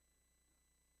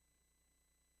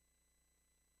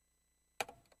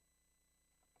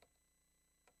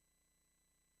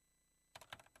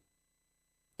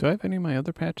 Do I have any of my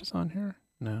other patches on here?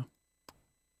 No.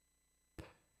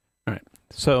 All right,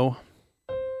 so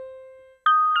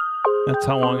that's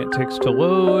how long it takes to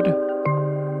load.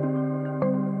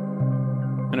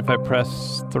 And if I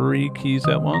press 3 keys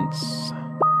at once,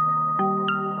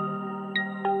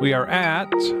 we are at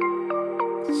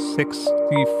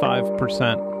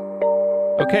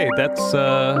 65%. Okay, that's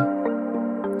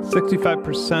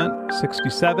 65%,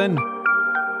 67.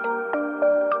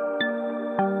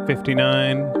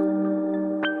 59.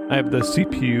 I have the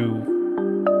CPU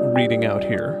reading out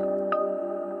here.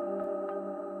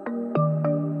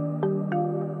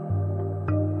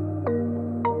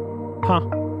 Huh.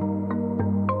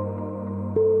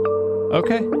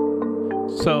 Okay.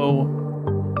 So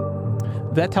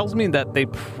that tells me that they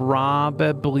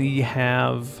probably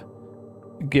have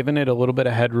given it a little bit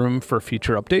of headroom for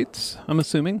future updates, I'm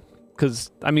assuming. Because,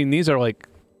 I mean, these are like,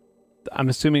 I'm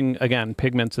assuming, again,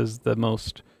 Pigments is the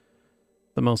most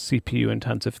CPU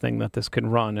intensive thing that this can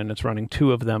run, and it's running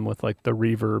 2 of them with like the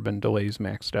reverb and delays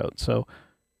maxed out. So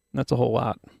that's a whole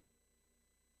lot.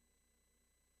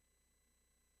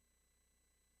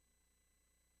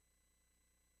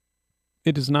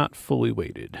 It is not fully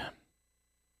weighted.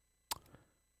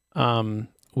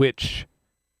 Which,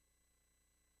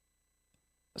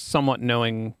 somewhat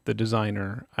knowing the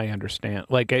designer, I understand.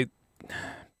 Like,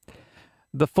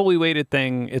 the fully weighted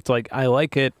thing, it's like, I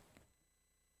like it.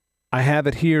 I have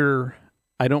it here.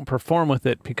 I don't perform with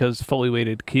it because fully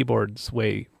weighted keyboards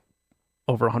weigh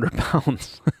over 100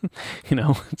 pounds. You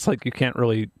know, it's like you can't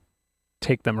really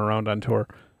take them around on tour.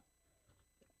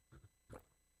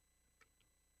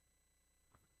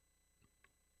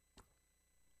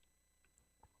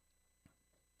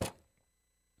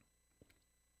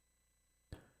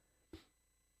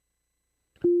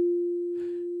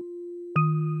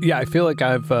 Yeah, I feel like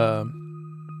I've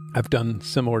done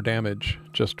similar damage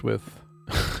just with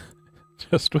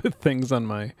just with things on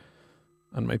my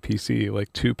PC.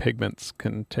 Like 2 Pigments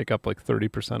can take up like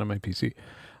 30% of my PC.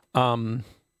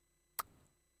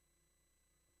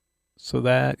 So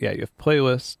that, yeah, you have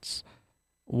playlists.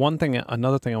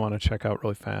 Another thing I want to check out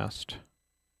really fast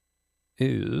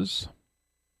is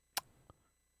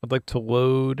I'd like to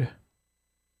load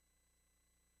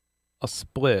a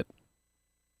split.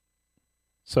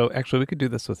 So actually, we could do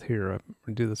this with here.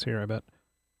 Do this here, I bet.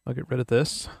 I'll get rid of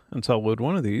this, and so I'll load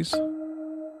one of these.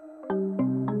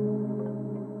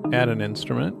 Add an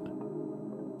instrument.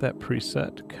 That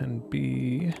preset can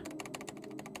be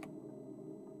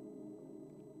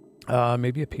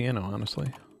maybe a piano,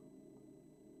 honestly.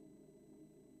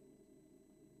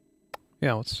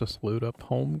 Yeah, let's just load up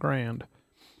Home Grand.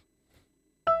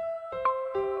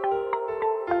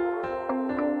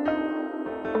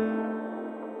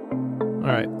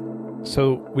 All right,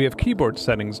 so we have keyboard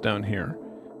settings down here,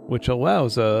 which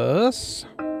allows us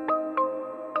all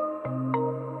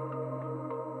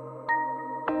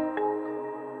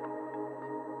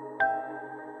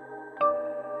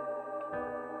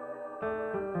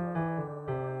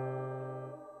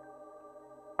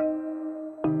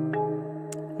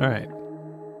right.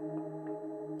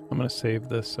 I'm going to save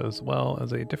this as well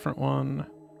as a different one.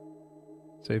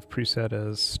 Save preset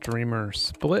as streamer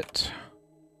split.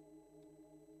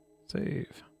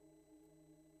 Save.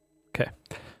 Okay,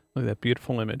 look at that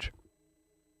beautiful image.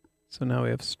 So now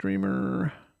we have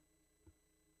streamer.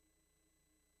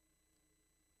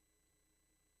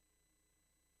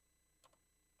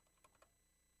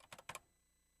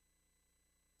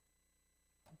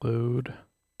 load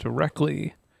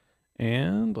directly,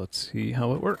 and let's see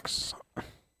how it works.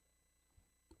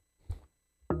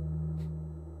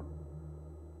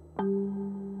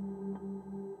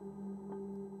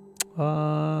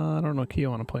 I don't know what key I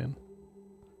want to play in.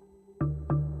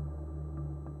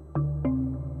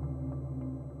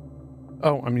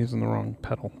 Oh, I'm using the wrong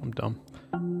pedal. I'm dumb.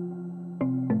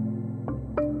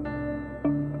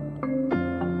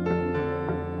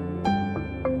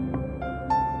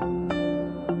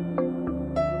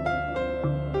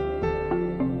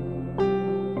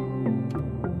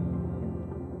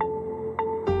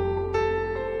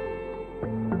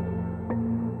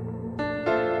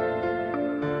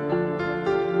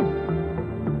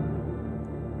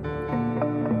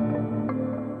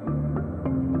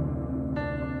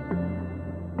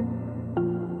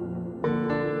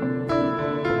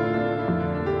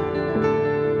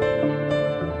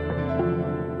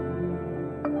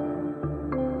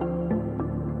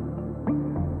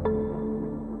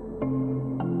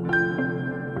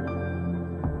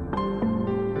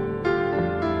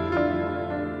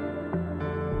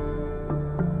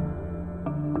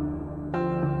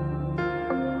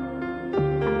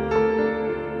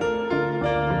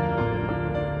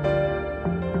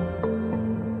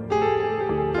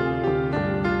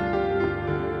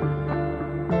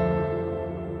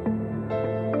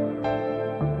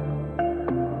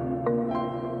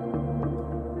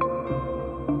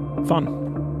 Fun.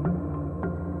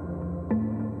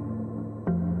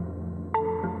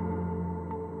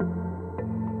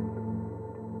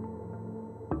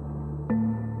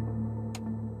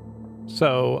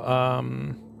 So,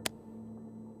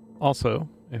 also,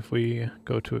 if we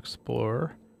go to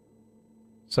explore,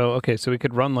 so, okay, so we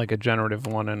could run like a generative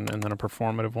one and then a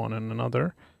performative one and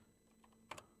another.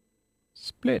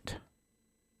 Split.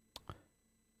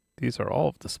 These are all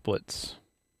of the splits.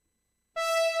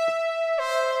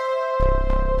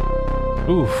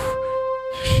 Oof.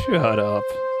 Shut up.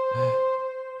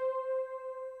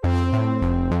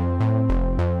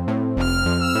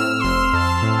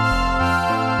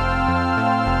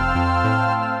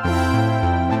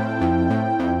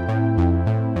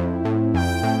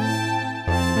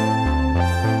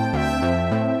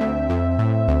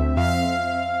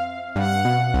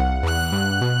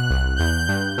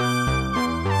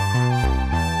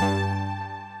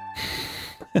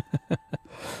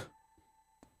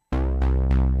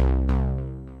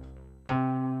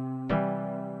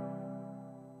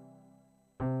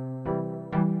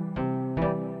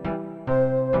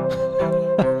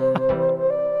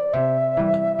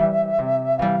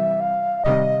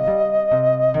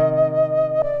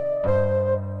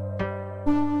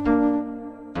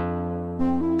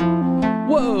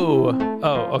 Whoa!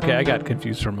 Oh, okay, I got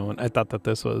confused for a moment. I thought that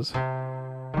this was...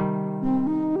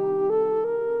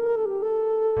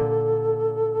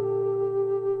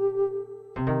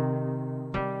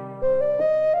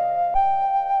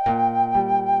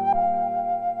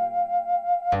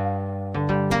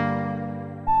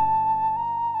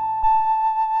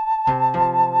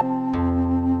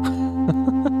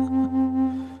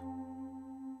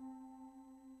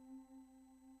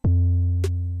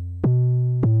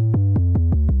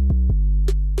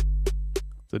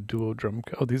 The duo drum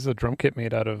kit. Oh, this is a drum kit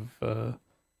made out of,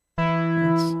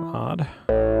 that's odd.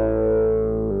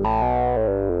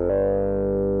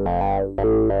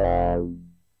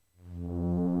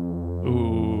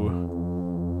 Ooh.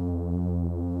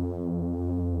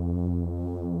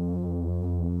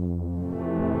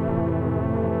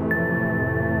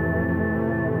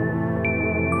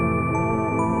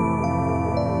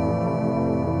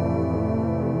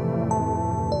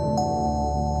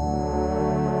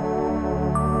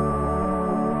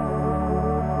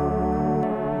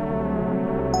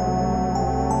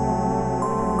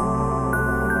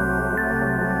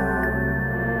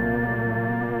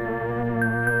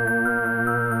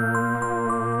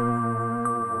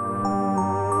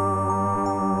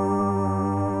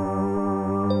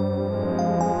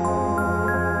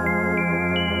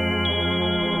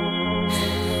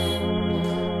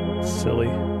 Silly.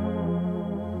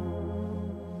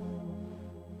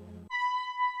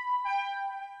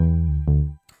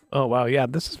 Oh, wow. Yeah,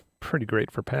 this is pretty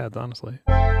great for pads, honestly.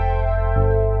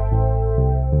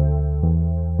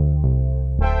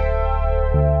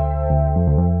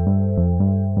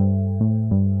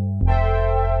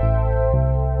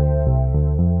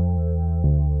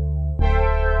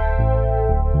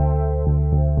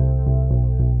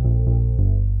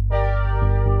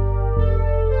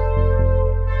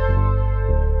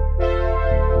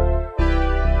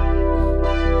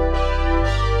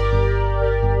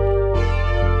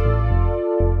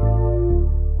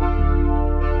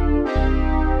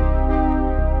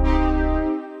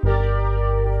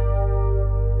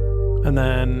 And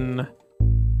then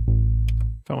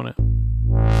phone it.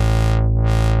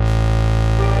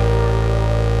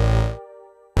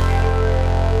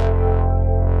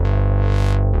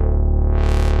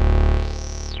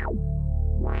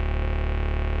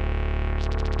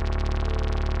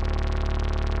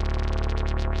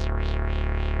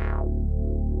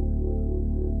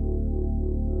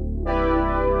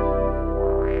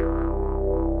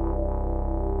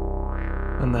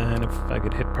 And then if I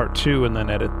could hit part 2 and then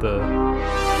edit the...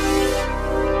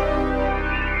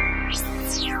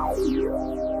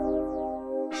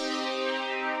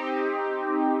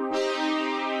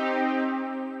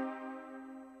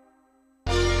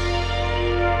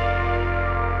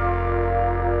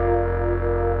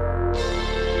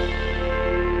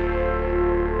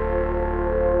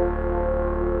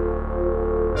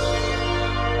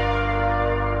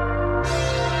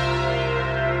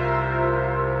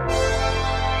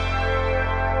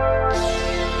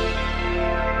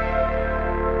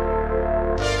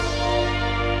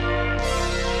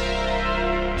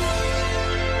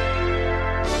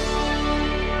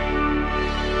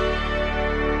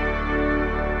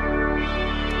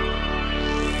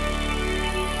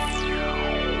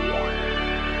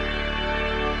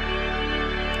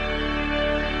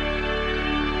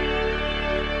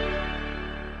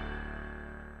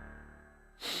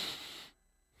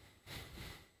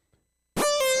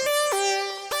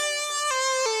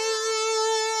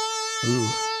 Ooh.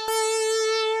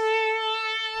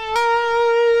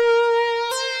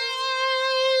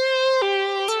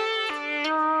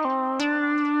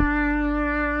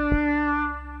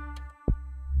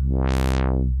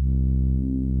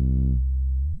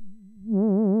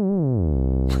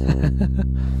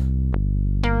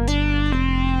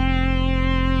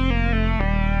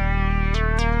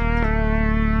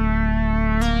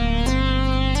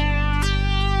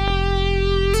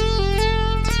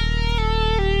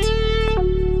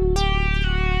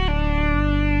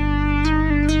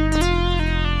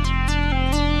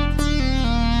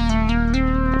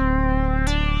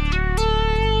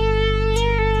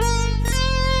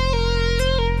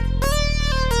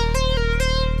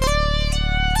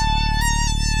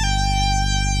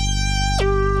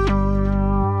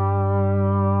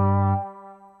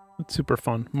 Super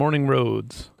fun. Morning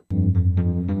Roads.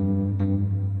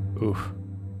 Oof.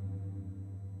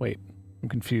 Wait, I'm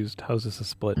confused. How's this a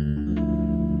split?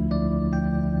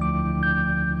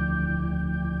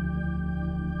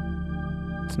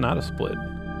 It's not a split.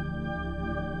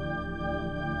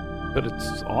 But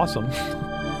it's awesome.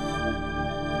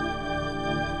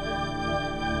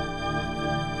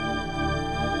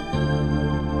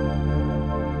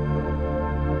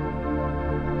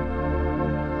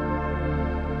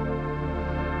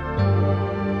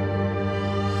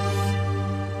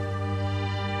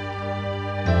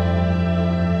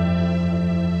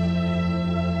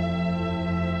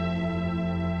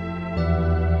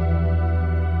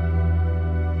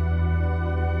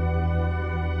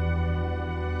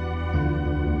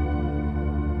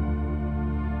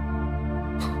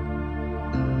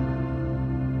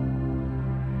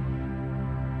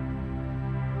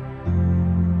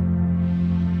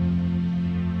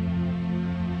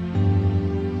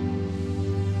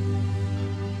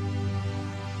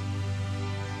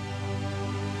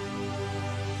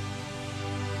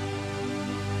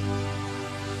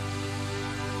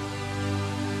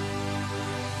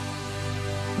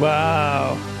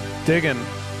 Wow, digging.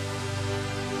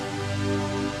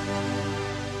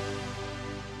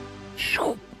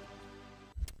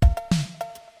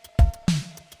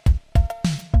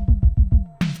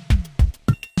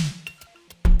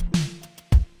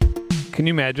 Can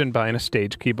you imagine buying a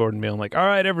stage keyboard and being like, all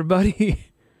right, everybody,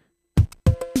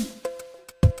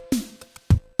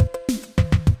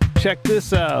 check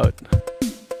this out.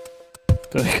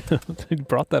 They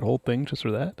brought that whole thing just for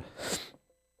that?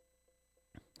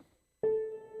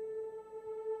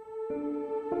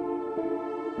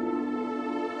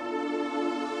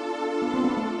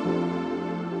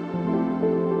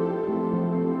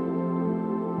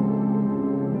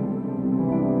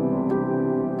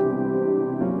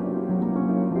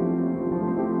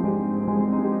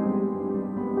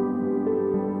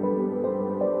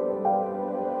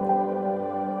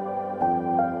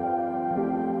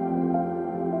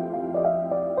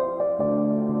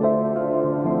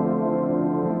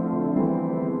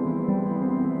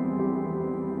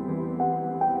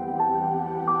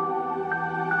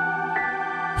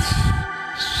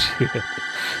 Shit.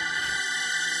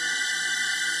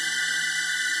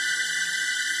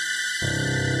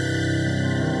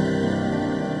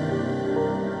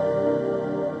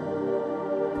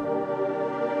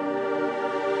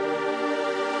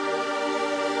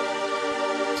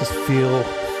 Just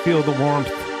feel the warmth.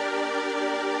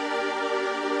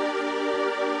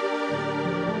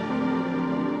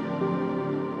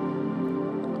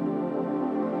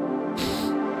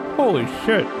 Holy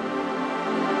shit.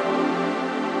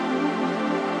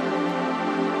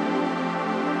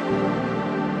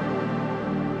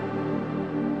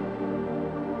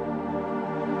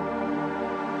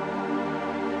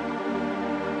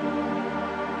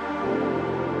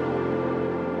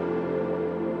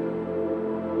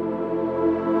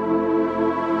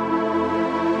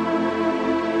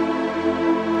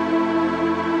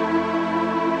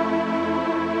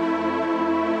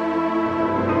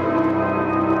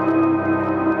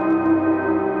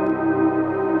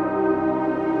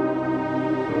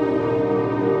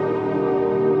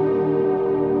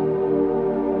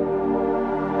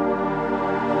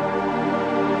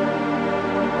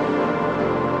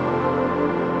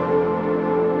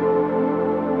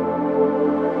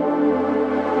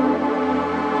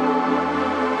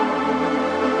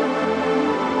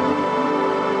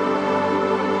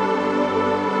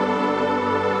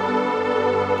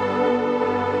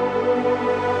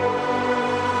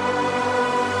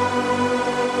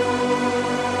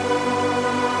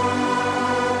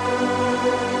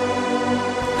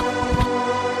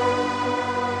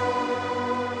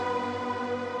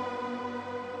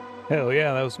 Hell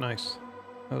yeah, that was nice.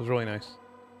 That was really nice.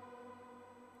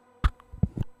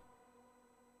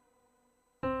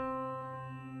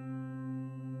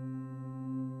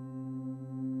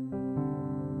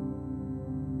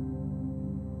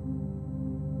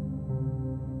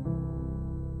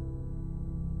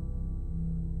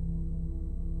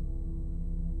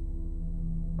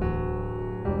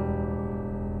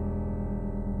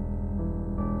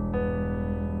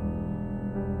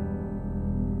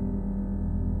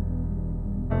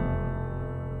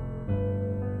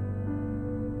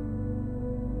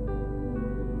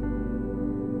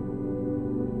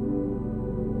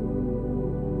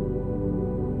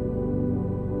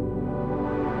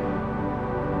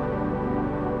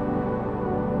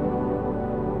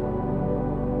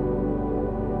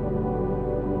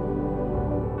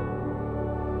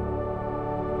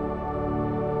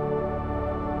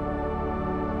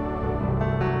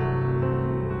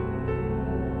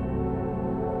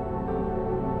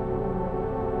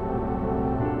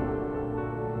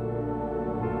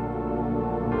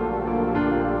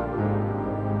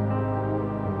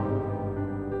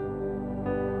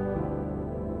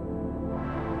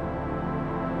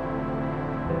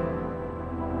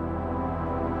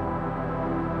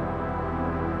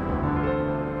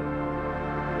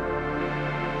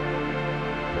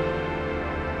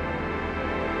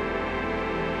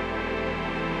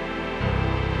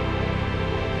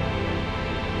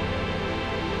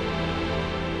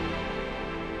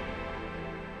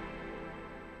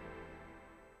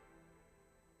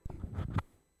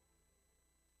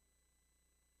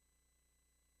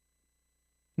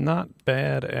 Not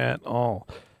bad at all.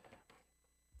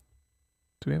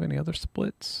 Do we have any other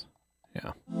splits?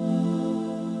 Yeah.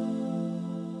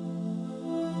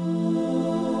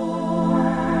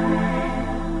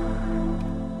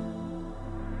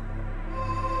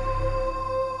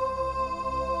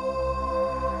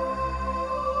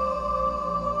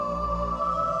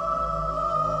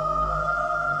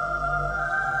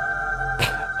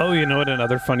 Oh, you know what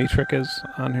another funny trick is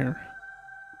on here?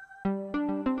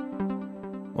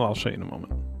 Well, I'll show you in a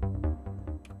moment.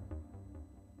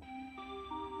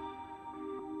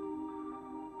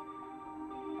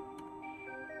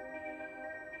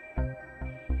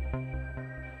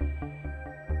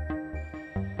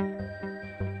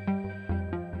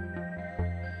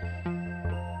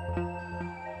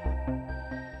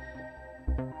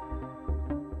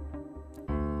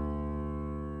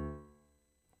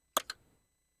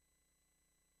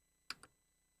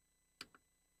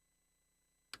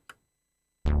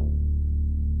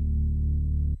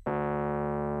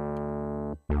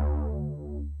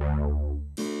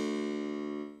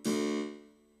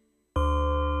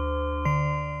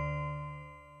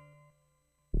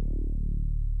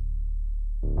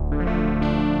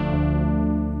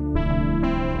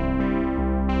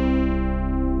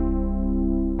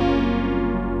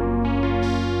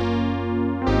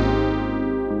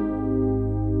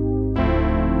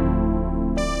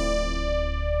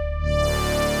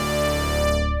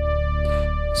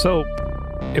 So,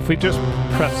 if we just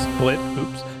press split,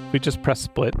 oops, if we just press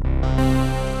split,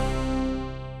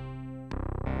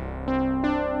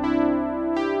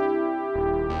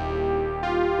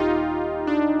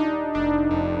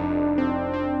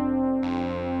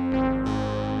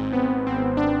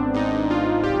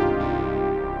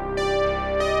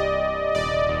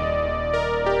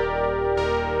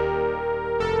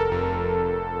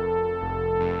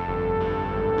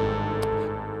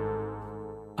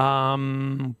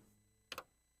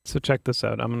 So check this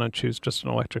out. I'm going to choose just an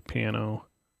electric piano.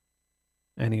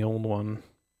 Any old one.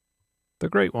 The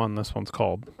great one, this one's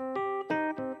called.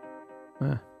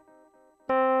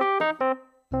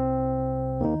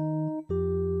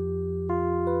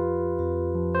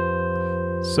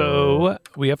 So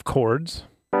we have chords.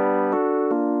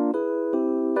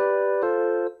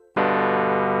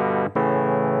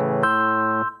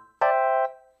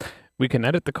 We can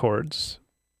edit the chords.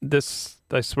 This,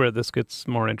 I swear this gets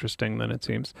more interesting than it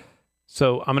seems.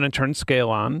 So I'm going to turn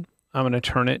scale on. I'm going to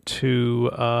turn it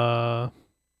to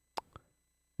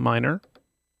minor.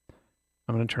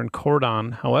 I'm going to turn chord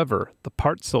on. However, the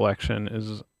part selection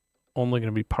is only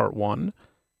going to be part 1,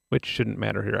 which shouldn't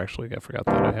matter here. Actually, I forgot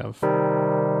that I have.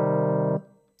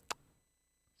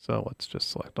 So let's just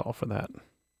select all for that.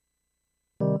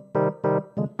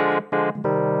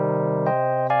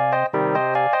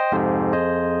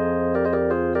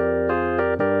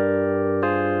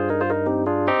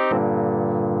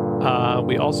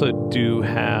 We also do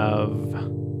have,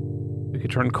 we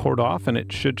could turn chord off and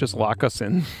it should just lock us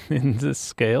in this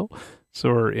scale.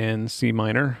 So we're in C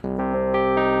minor.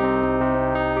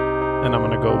 And I'm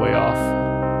going to go way off.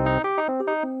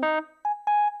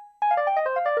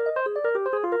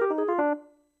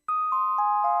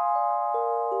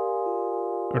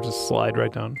 Or just slide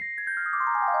right down.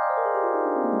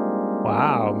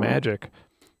 Wow, magic.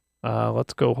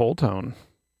 Let's go whole tone.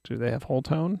 Do they have whole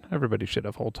tone? Everybody should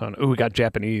have whole tone. Oh, we got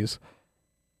Japanese.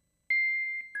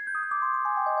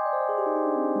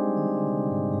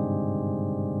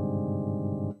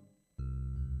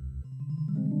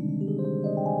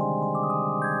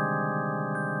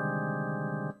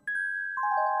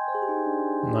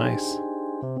 Nice.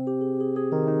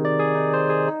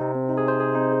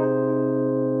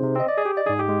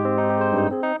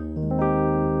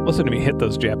 Listen to me hit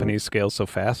those Japanese scales so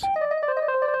fast.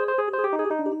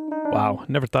 Wow,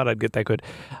 never thought I'd get that good.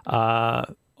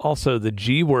 Also, the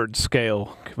G word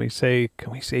scale. Can we say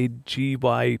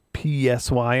GYPSY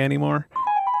anymore?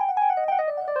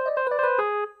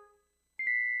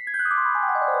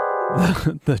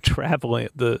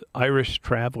 The Irish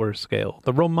traveler scale,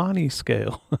 the Romani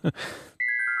scale.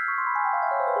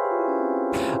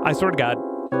 I swear to God,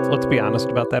 let's be honest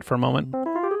about that for a moment.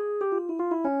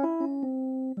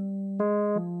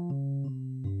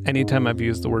 Anytime I've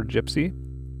used the word gypsy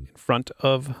in front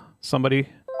of somebody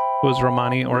who is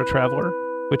Romani or a traveler,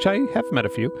 which I have met a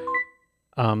few,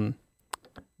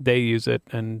 they use it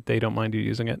and they don't mind you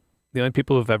using it. The only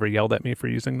people who've ever yelled at me for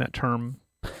using that term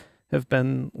have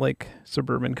been like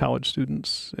suburban college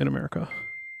students in America.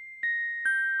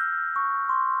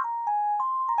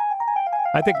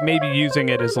 I think maybe using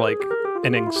it as like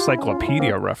an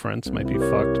encyclopedia reference might be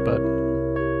fucked, but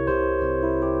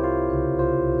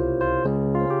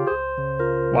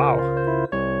wow.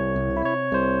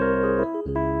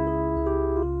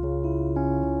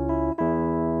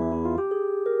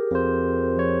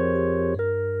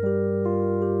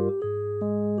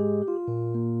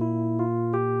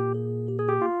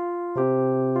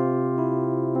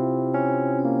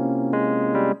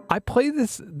 I play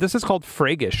this is called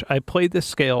Fragish. I played this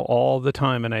scale all the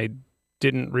time and I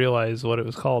didn't realize what it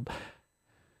was called.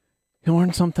 You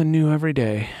learn something new every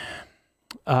day.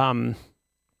 Oh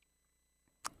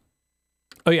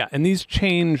yeah, and these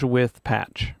change with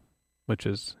patch, which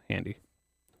is handy.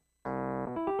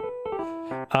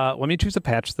 Let me choose a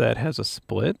patch that has a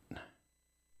split.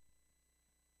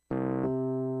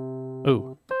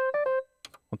 Ooh,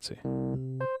 let's see.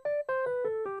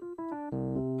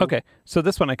 Okay, so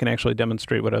this one I can actually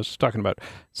demonstrate what I was talking about.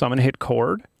 So I'm going to hit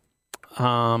chord.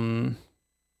 Chord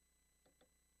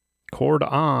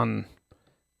on.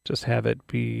 Just have it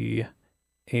be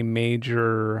a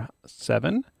major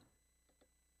 7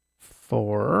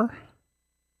 for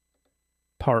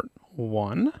part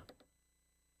 1.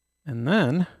 And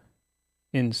then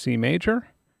in C major.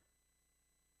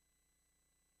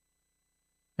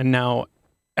 And now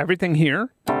everything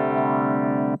here.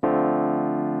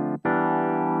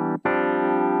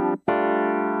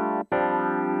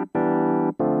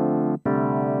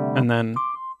 And then,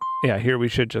 yeah, here we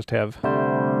should just have.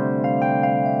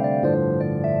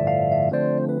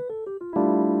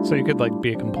 So you could like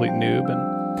be a complete noob.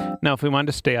 And now if we wanted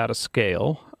to stay out of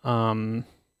scale,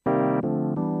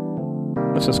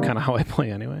 this is kind of how I play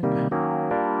anyway.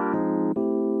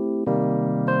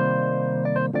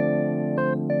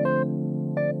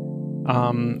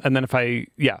 And then if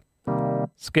yeah,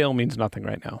 scale means nothing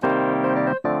right now.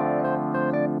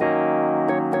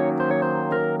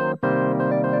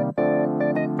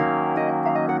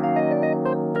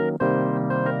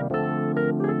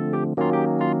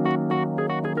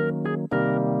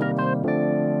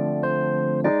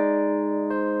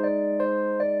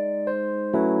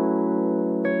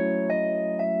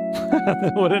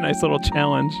 What a nice little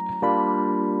challenge.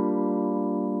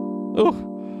 Oh.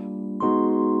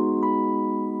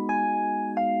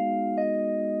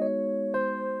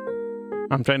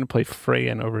 I'm trying to play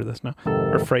Freyan over this now.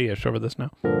 Or Freyish over this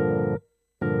now.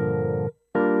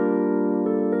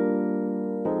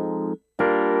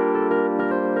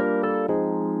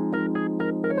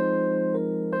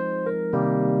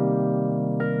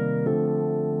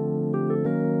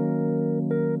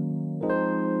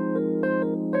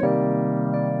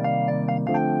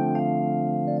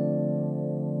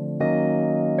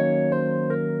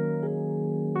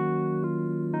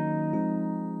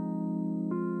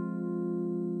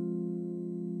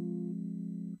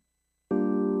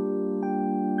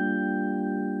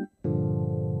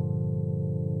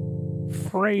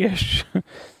 Freyish.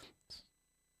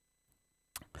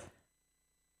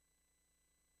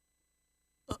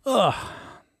 Ugh.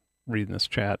 Reading this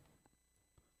chat.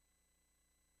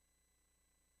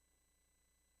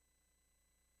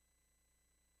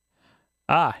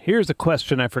 Here's a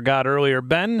question I forgot earlier.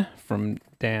 Ben from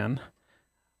Dan.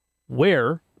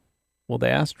 Where will the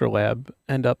Astrolab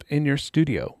end up in your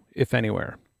studio, if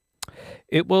anywhere?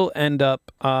 It will end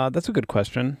up, that's a good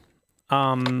question.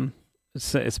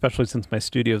 Especially since my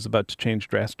studio is about to change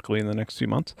drastically in the next few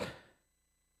months.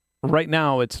 Right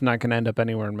now, it's not going to end up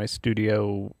anywhere in my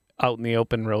studio out in the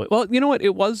open, really. Well, you know what?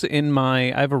 It was in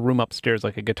I have a room upstairs,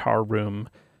 like a guitar room.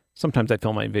 Sometimes I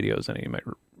film my videos and you might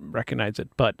recognize it,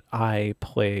 but I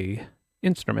play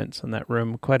instruments in that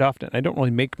room quite often. I don't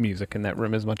really make music in that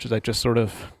room as much as I just sort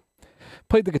of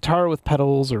play the guitar with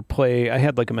pedals or play. I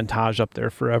had like a montage up there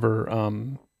forever.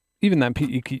 Even the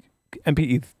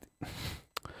MPE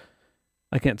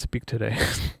I can't speak today.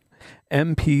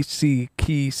 MPC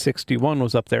Key 61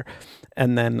 was up there.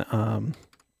 And then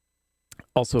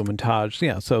also a montage.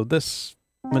 Yeah, so this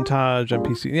montage,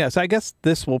 MPC. Yeah, so I guess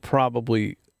this will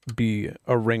probably be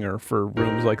a ringer for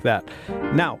rooms like that.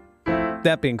 Now,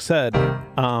 that being said,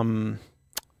 in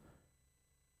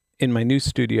my new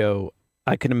studio,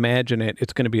 I can imagine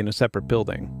it's going to be in a separate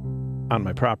building on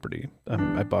my property.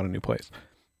 I bought a new place.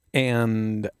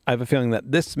 And I have a feeling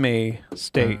that this may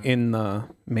stay in the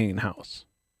main house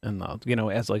and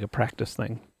as like a practice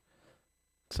thing.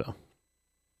 So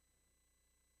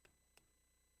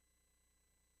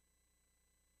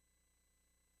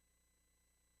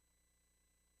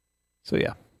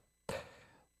yeah,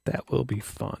 that will be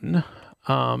fun.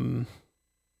 Do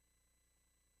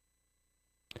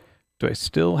I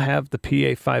still have the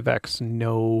PA5X?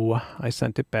 No, I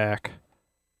sent it back.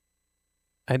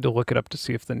 I had to look it up to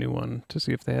see if they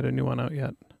had a new one out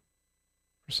yet.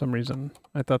 For some reason,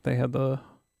 I thought they had the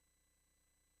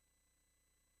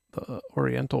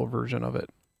Oriental version of it.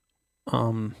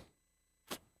 But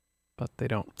they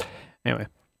don't. Anyway.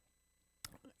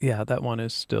 Yeah, that one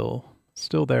is still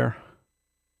there.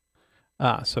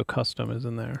 So custom is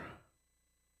in there.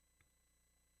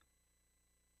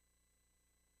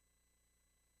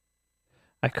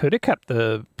 I could have kept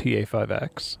the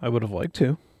PA5X. I would have liked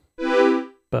to.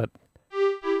 But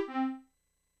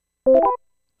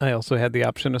I also had the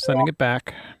option of sending it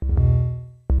back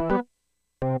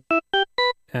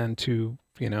and to,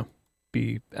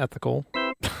 be ethical.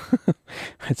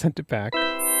 I sent it back.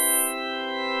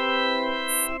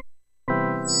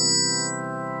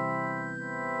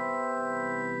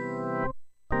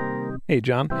 Hey,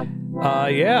 John.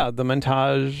 Yeah, the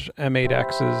Montage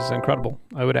M8X is incredible.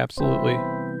 I would absolutely...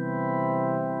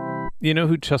 You know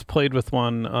who just played with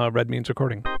one, Red Means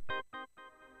Recording?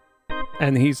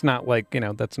 And he's not like,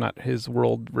 that's not his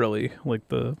world, really. Like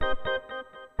the...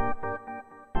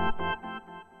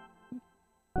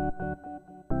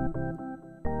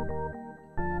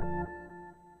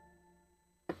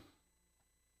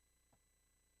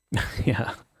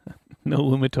 Yeah, no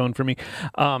Lumitone for me.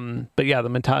 But yeah, the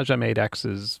Montage M8X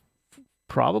is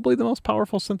probably the most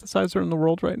powerful synthesizer in the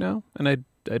world right now. And I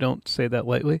don't say that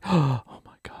lightly. Oh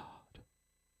my God.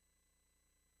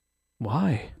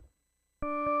 Why?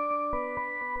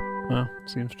 Well,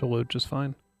 seems to load just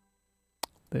fine.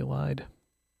 They lied.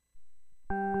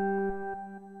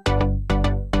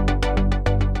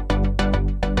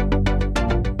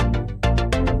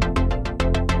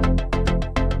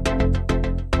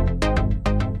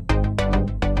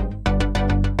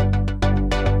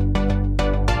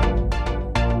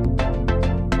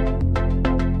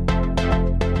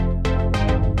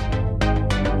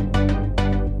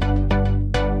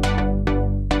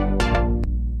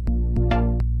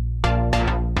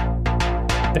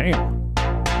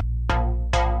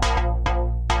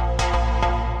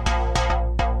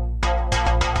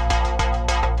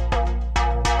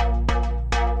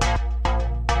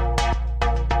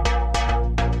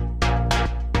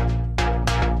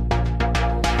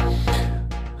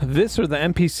 This or the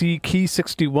MPC Key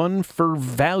 61 for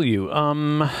value.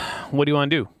 What do you want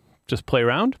to do? Just play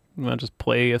around? You want to just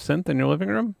play a synth in your living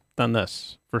room? Then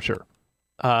this, for sure.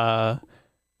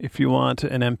 If you want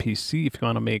an MPC, if you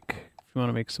want to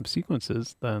make some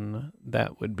sequences, then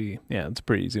that would be, yeah, it's a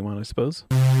pretty easy one, I suppose.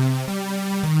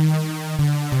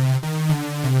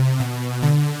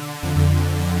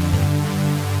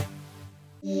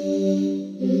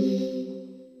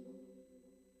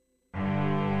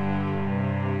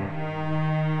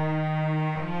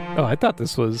 Oh, I thought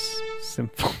this was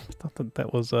simple. I thought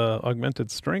that was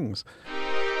augmented strings.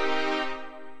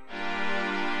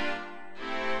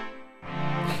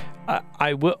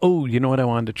 I will. Oh, you know what I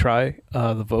wanted to try?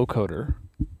 The vocoder.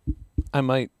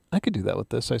 I could do that with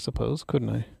this, I suppose, couldn't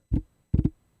I?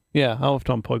 Yeah, I'll have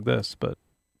to unplug this, but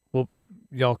well,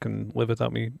 y'all can live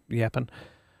without me yapping.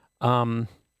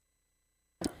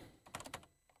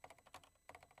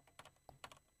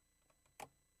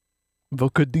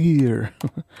 Vocoder.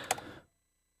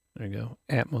 There you go.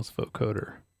 Atmos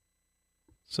vocoder.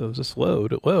 So does this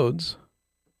load? It loads.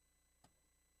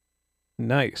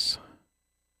 Nice.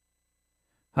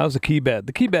 How's the key bed?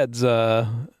 The key bed's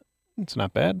it's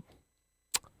not bad.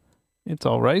 It's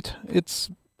all right. It's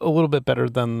a little bit better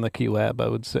than the Key Lab, I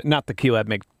would say. Not the Key Lab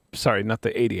sorry, not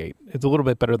the 88. It's a little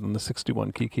bit better than the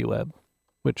 61 Key Lab,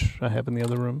 which I have in the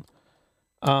other room.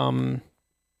 I'm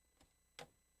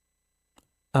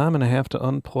going to have to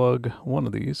unplug one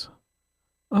of these.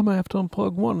 I'm going to have to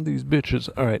unplug one of these bitches.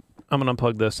 All right, I'm going to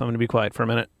unplug this. I'm going to be quiet for a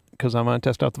minute because I'm going to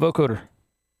test out the vocoder.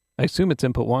 I assume it's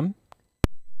input 1.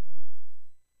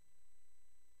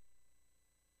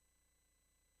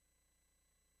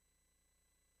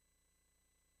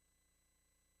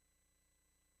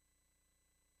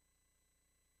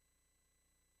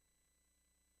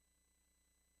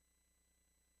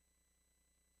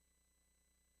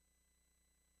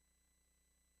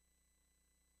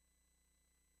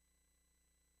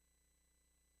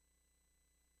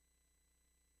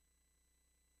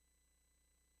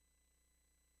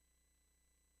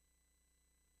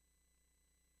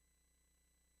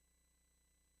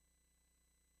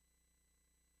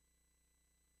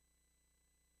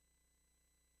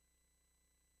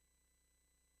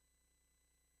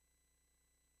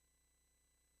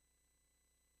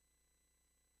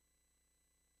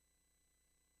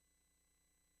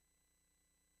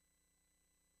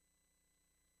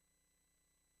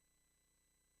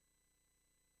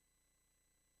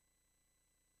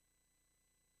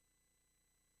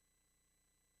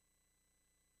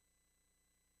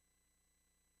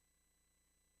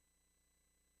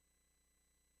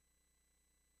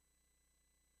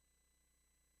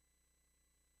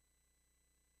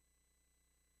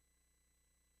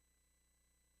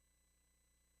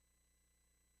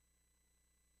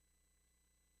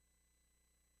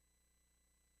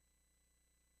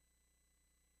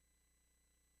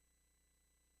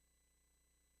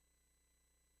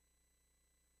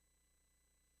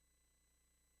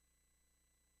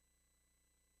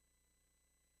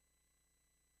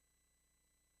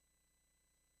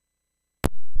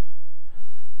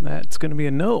 That's going to be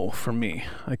a no from me.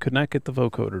 I could not get the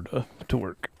vocoder to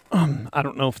work. I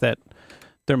don't know if there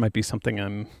might be something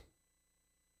I'm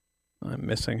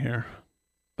missing here,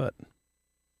 but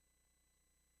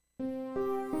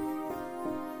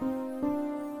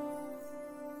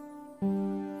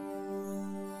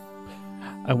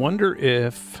I wonder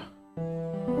if,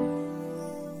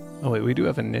 oh wait, we do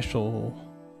have initialized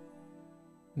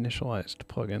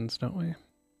plugins, don't we?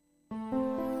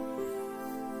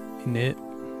 Init.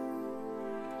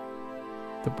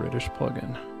 The British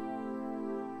plugin.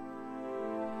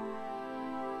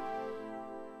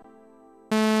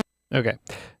 Okay,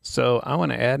 so I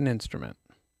want to add an instrument.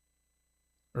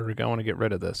 Or I want to get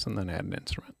rid of this and then add an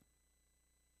instrument.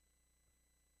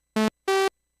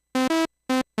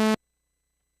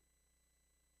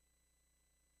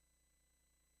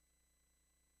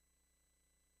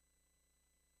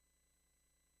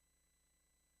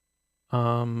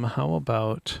 How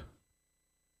about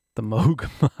the Moog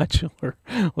modular?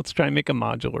 Let's try and make a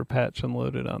modular patch and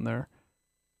load it on there.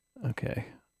 Okay,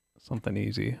 something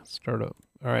easy. Start up.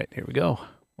 All right, here we go.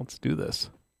 Let's do this.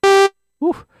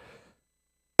 Woo.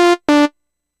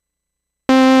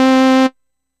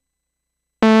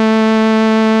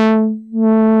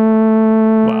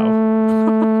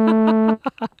 Wow.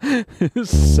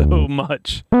 So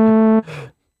much.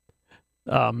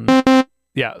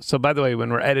 Yeah, so by the way, when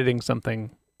we're editing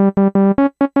something,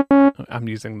 I'm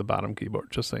using the bottom keyboard,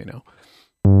 just so you know.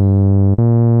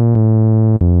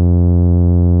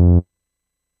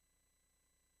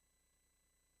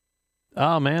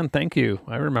 Oh man, thank you.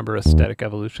 I remember Aesthetic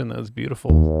Evolution. That was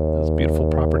beautiful. That was a beautiful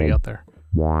property out there.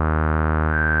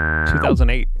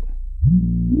 2008. Oh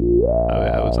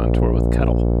yeah, I was on tour with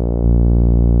Kettle.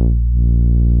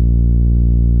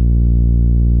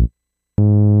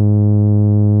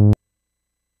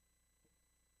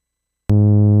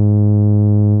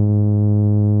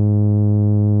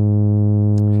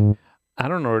 I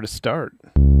don't know where to start.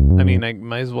 I mean, I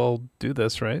might as well do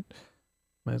this, right?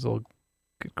 Might as well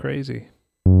get crazy.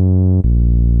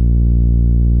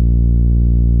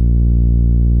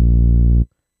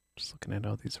 Just looking at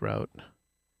how these route.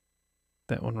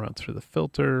 That one routes through the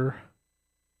filter.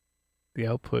 The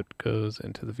output goes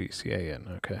into the VCA in.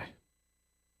 Okay.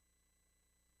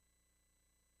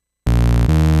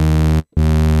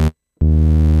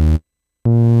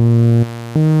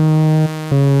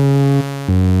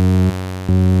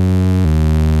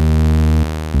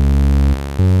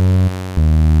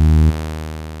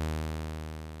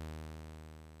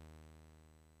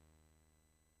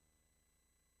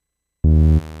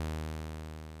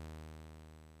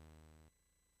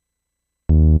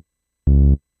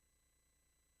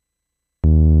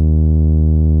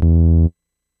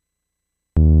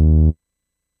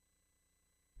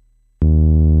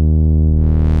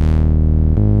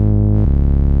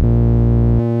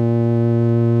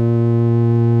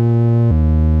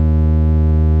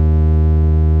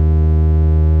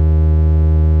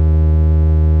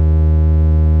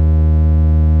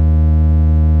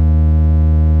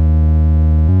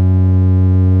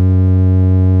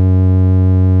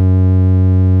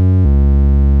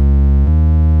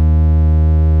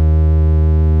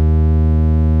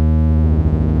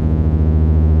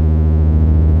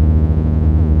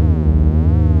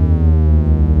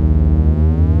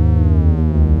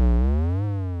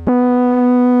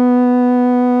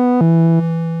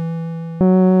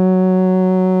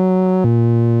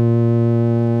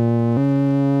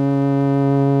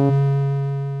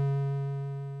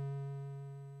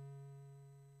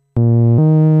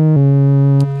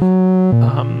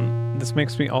 This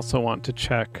makes me also want to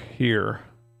check here.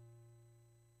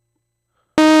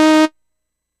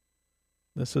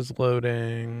 This is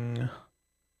loading.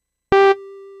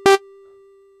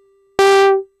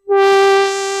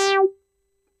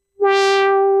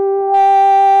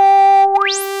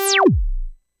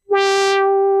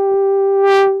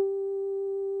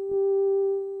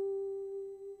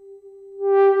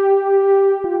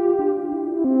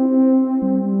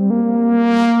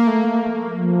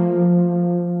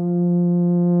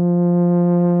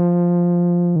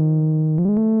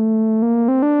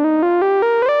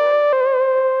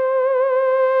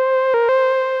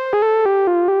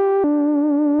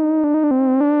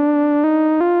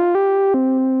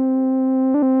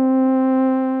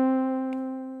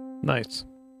 Nice.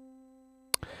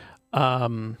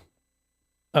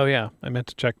 Oh yeah, I meant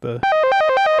to check the...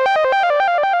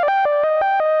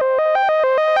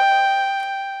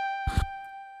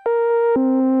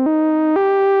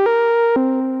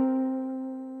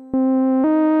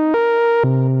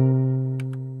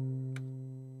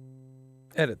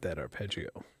 Edit that arpeggio.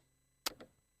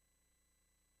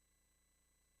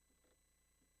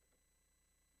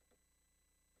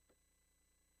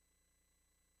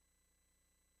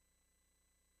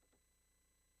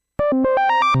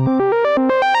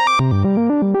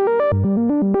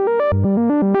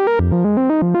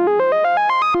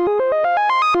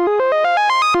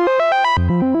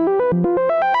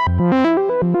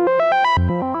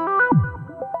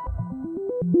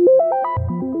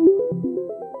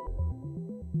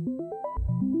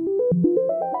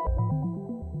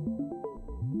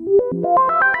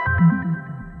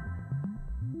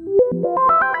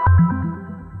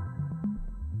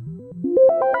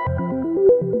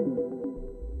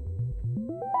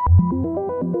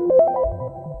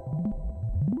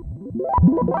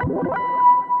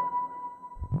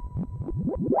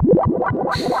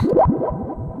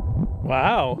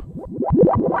 Wow.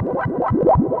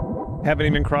 Haven't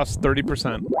even crossed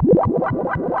 30%.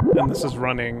 And this is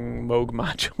running Moog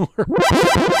modular.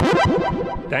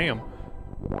 Damn.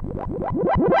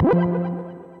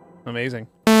 Amazing.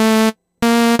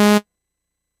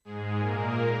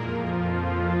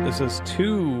 This is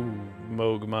 2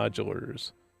 Moog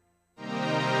modulars.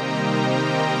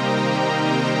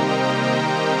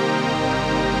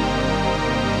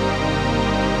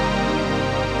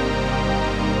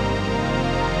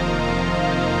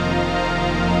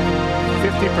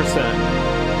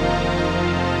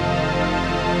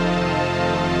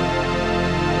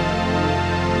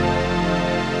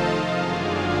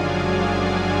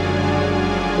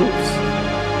 Oops.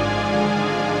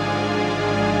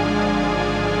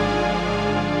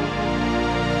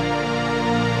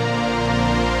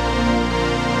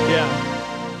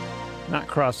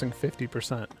 crossing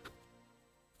 50%.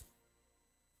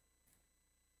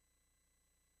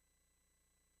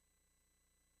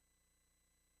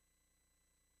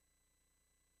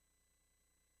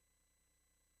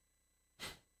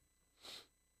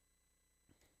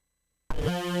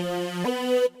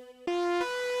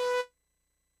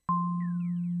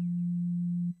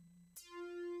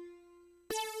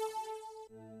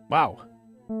 Wow.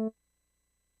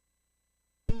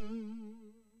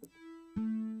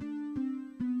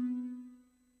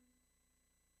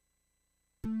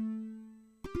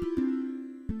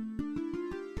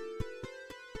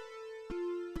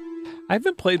 I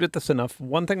haven't played with this enough.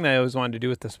 One thing that I always wanted to do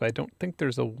with this, but I don't think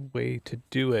there's a way to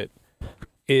do it,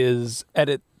 is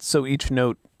edit so each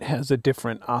note has a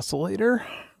different oscillator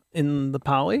in the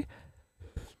poly.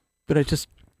 But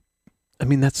I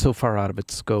mean, that's so far out of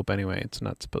its scope anyway. It's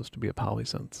not supposed to be a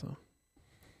polysynth, so.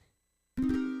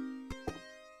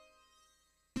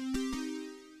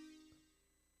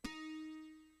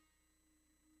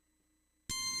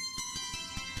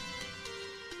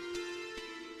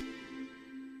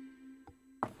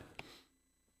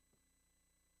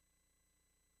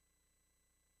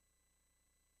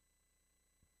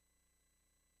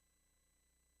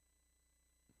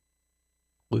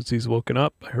 Lucy's woken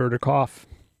up. I heard her cough.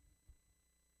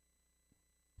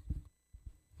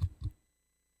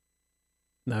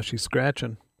 Now she's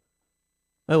scratching.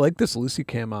 I like this Lucy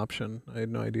Cam option. I had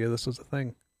no idea this was a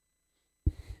thing.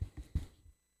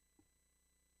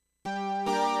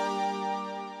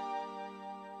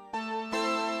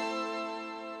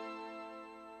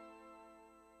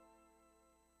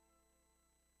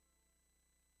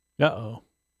 Uh-oh.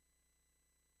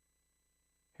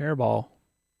 Hairball.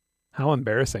 How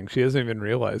embarrassing. She doesn't even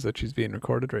realize that she's being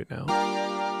recorded right now.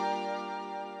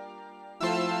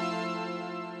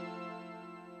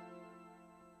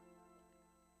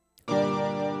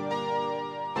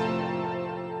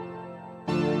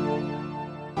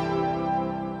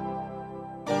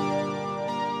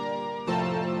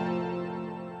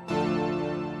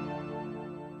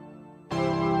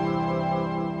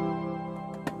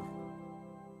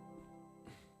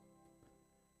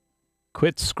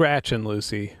 Quit scratching,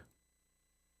 Lucy.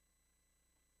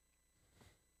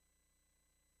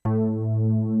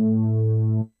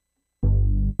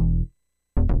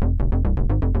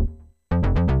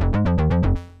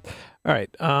 All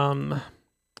right,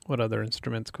 what other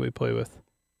instruments can we play with?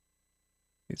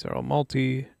 These are all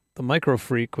multi. The Micro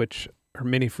Freak, or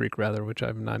Mini Freak rather, which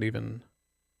I'm not even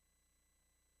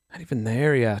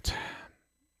there yet.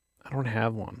 I don't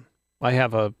have one. I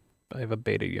have a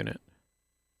beta unit.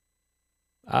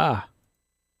 Ah.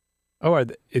 Oh, I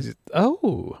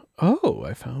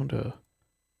found a.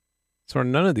 So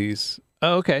none of these.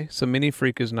 Oh, okay. So Mini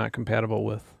Freak is not compatible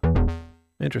with.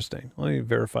 Interesting. Let me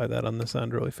verify that on this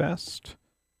end really fast.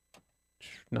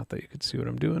 Not that you could see what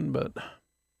I'm doing, but.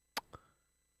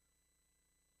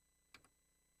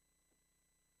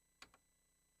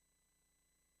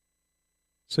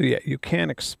 So yeah, you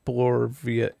can explore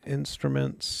via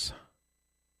instruments.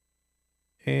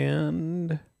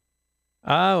 And.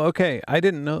 Oh, okay. I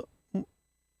didn't know.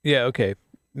 Yeah, okay.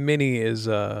 Mini is,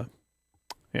 yeah.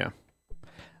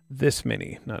 This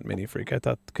Mini, not Mini Freak. I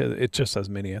thought, because it just says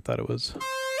Mini, I thought it was.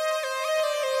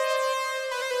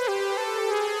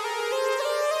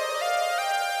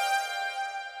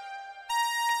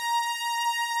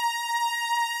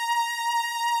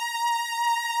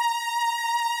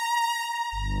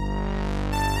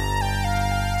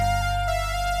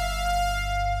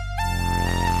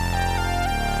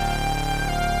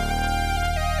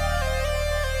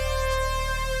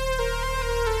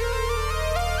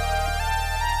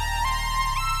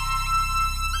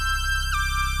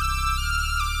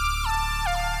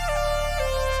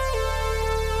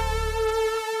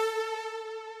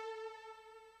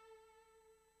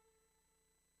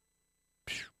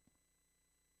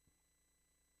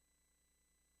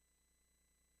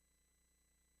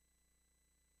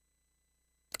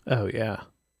 Oh, yeah.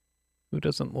 Who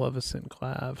doesn't love a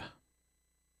synclav?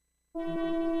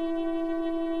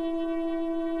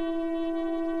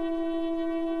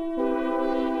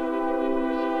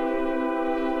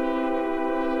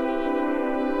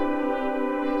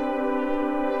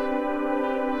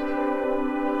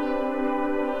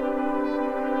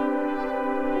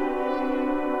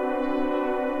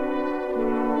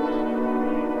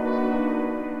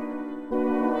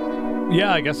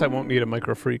 Yeah, I guess I won't need a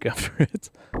Micro Freak after it.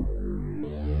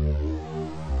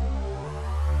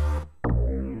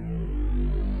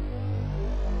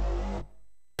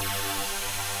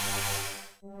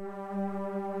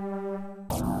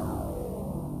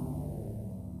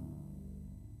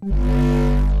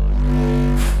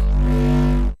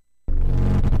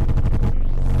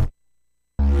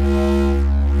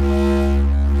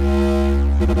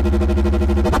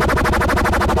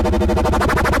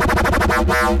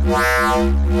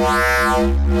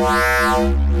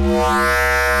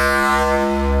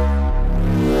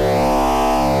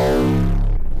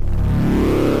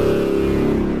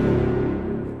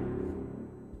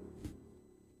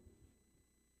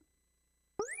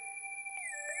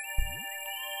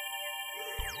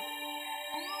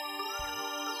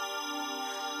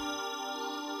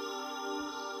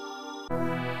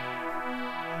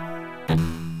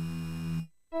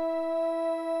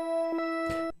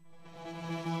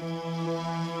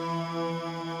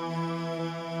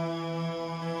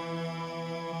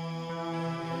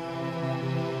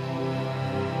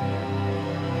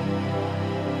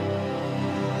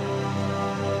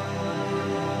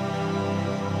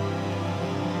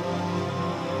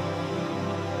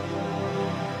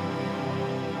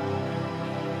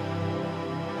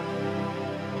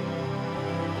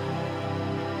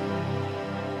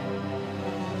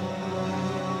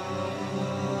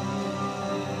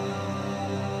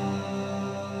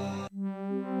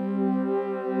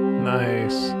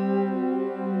 Nice.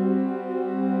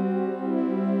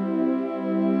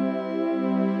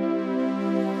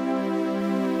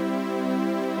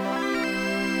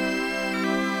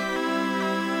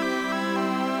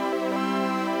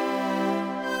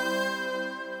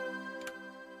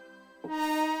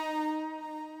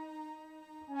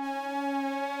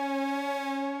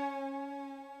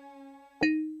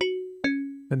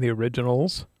 And the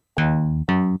originals.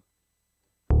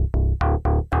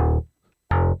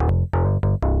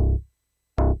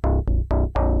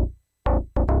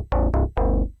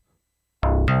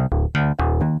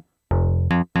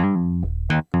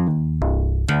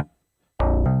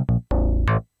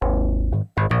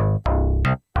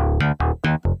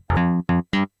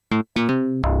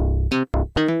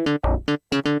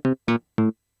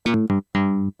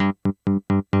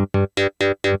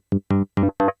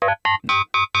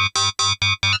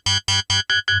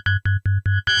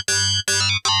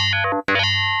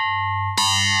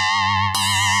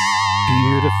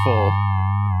 Beautiful.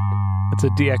 It's a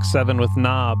DX7 with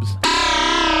knobs.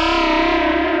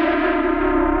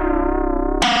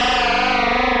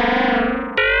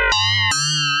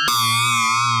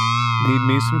 Need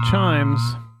me some chimes.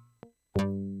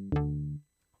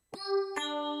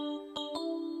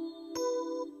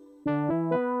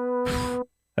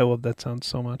 I love that sound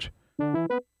so much. I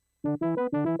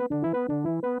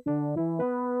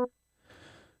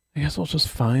guess we'll just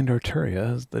find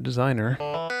Arturia as the designer.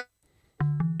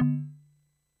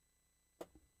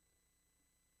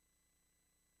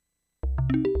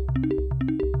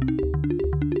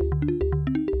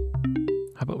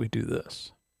 How about we do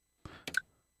this?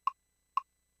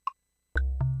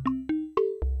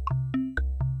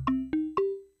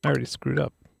 I already screwed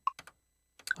up.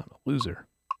 I'm a loser.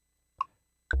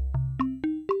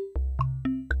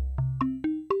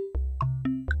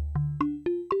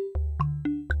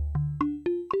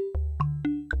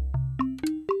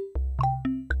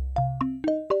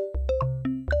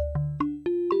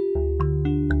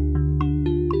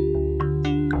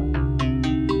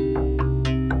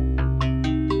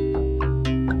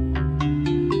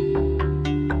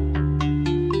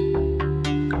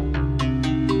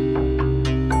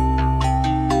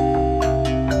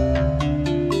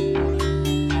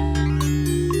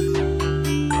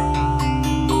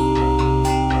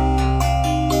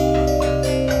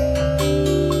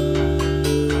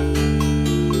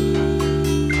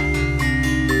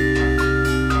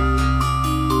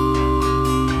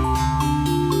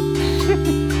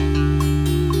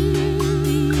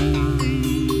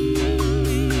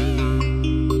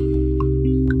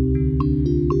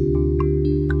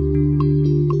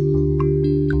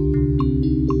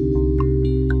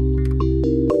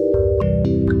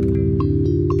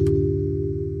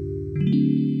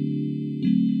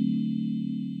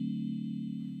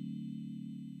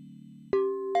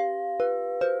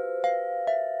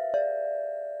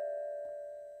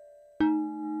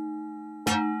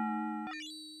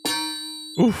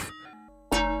 Oof.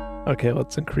 Okay,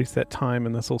 let's increase that time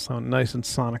and this will sound nice and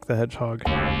Sonic the Hedgehog.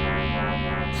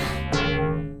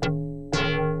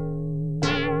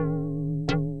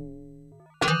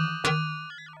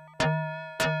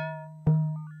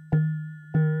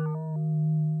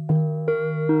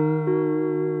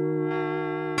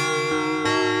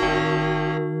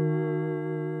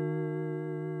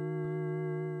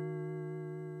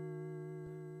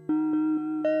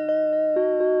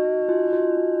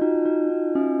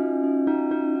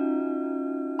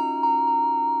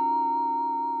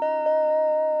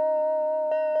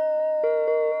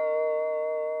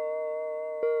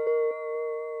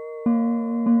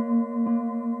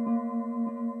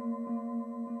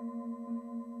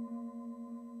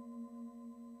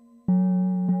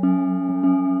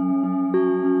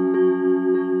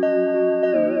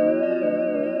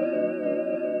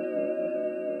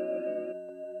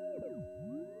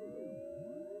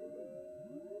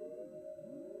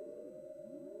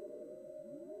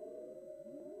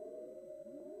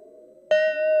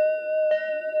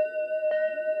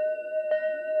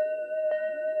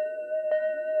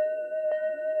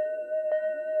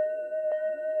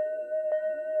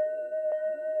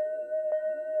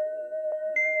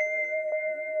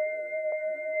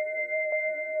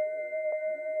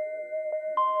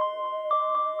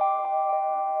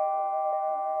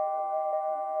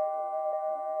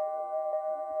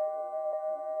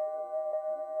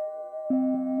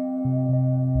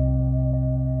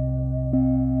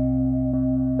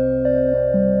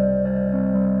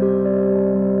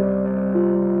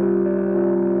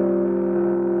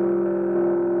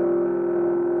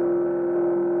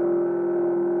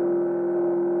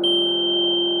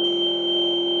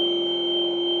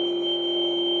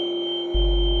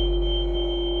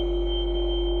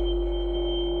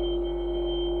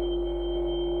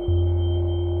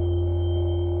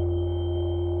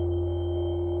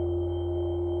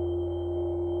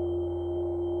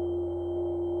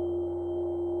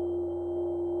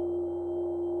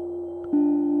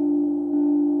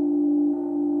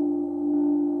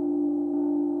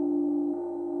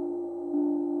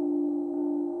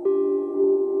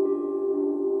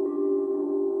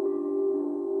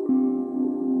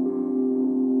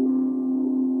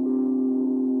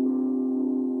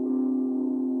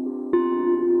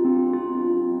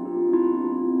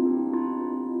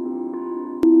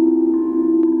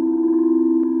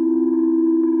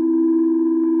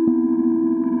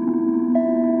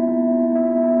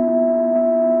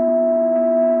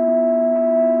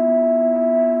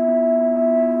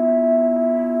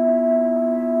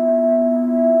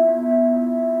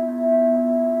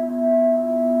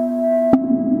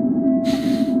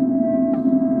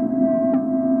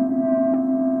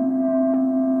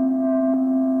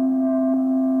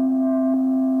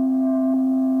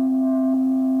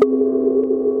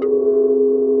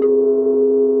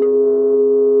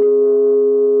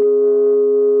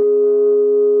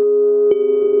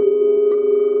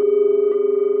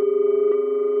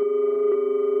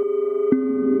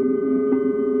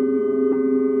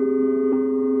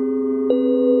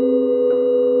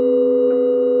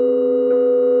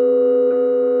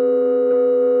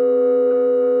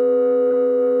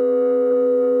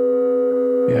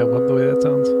 Yeah, I love the way that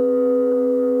sounds.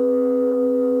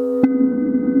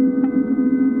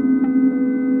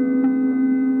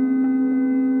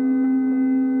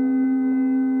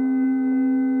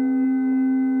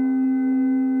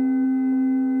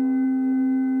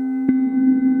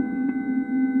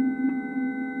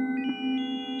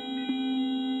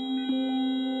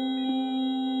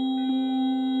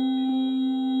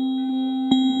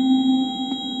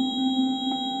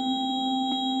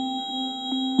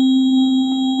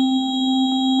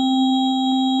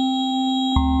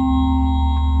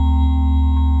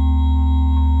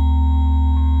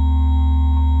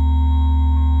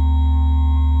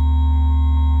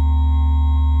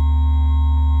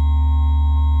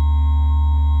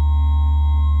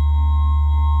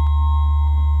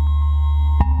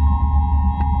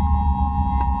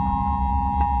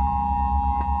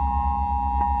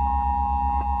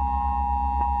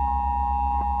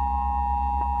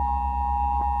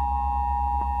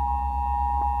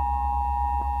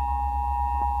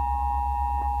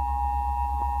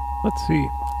 Let's see.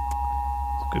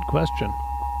 It's a good question.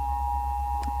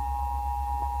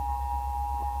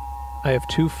 I have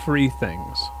 2 free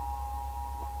things.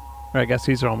 Or I guess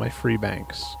these are all my free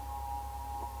banks.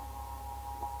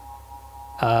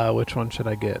 Which one should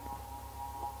I get?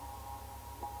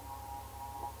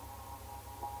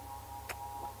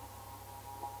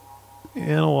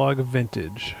 Analog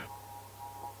vintage.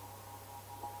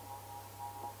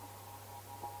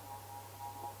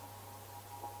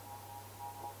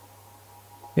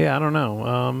 Yeah, I don't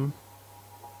know.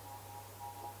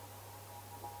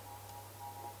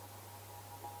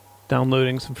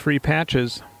 Downloading some free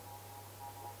patches.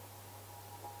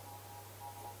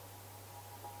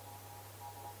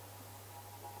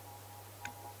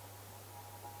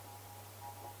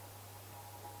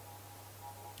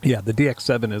 Yeah, the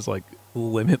DX7 is like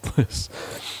limitless.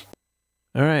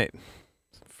 All right.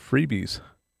 Freebies.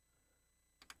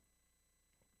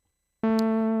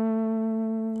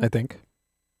 I think.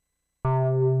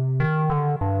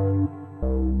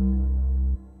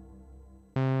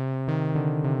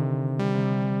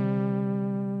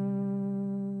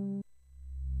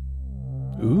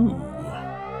 Ooh.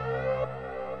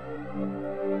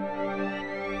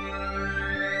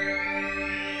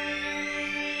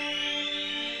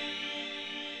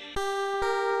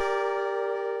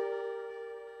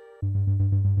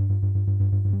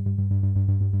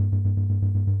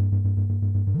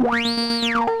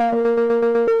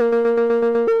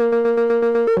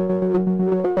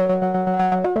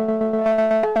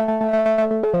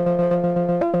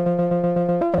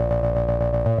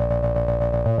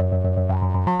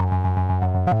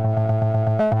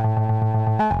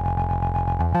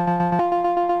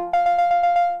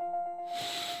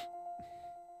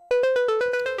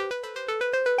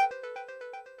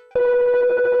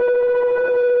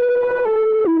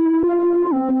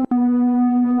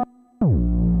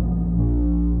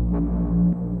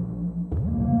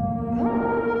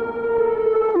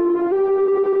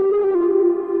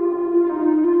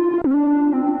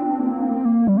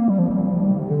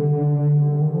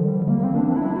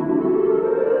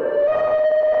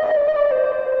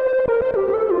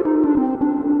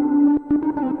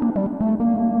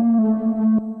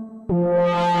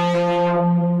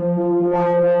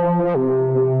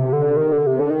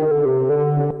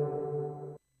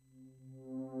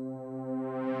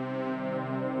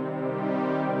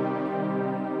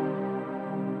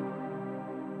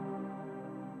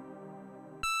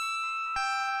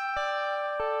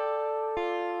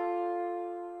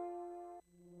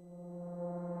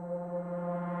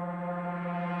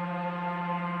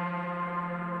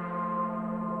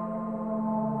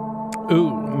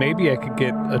 Ooh, maybe I could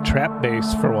get a trap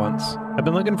bass for once. I've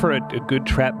been looking for a good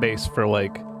trap bass for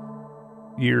like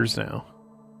years now.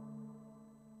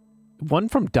 One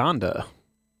from Donda.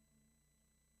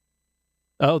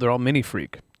 Oh, they're all Mini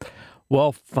Freak.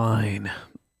 Well, fine.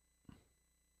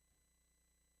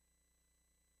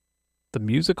 The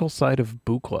musical side of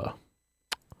Buchla.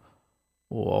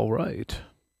 Well, all right.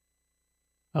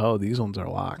 Oh, these ones are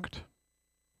locked.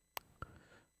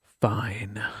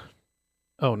 Fine.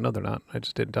 Oh, no, they're not. I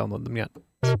just didn't download them yet.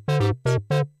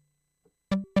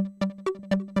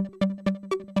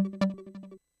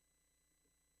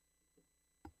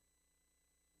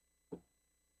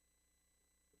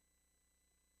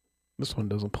 This one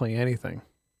doesn't play anything.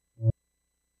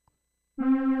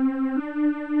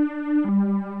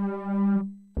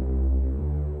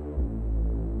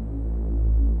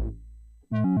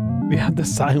 Yeah, the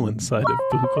silent side of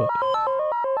Buchla.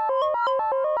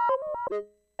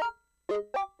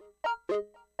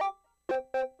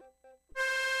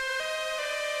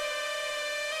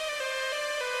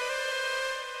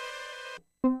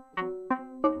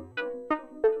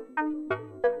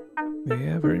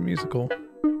 Yeah, very musical.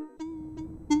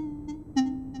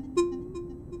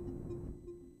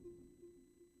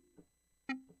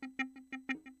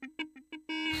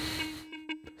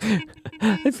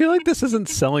 I feel like this isn't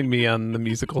selling me on the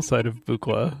musical side of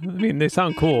Buchla. I mean, they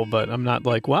sound cool, but I'm not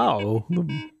like, wow,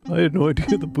 I had no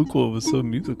idea the Buchla was so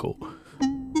musical.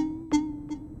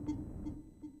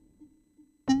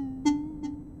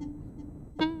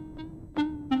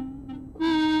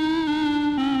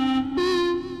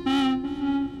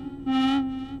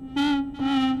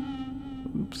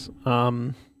 Oops.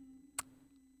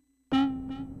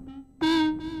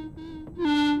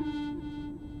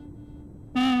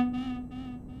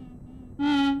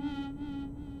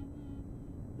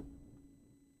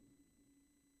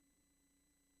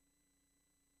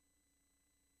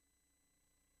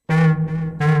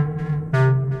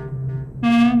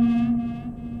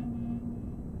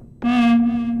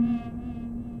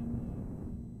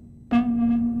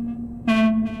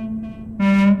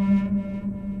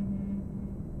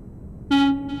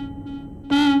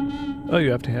 Oh,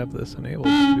 you have to have this enabled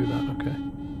to do that, okay.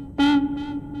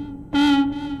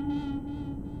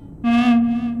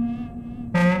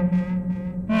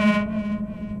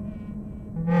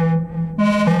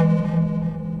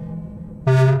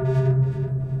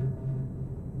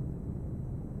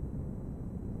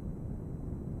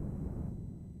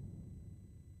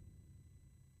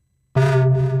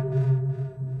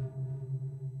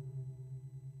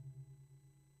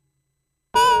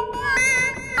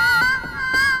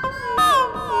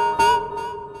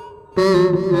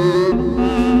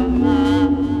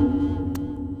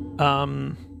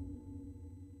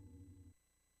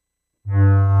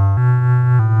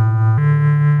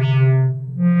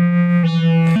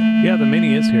 Yeah, the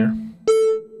Mini is here.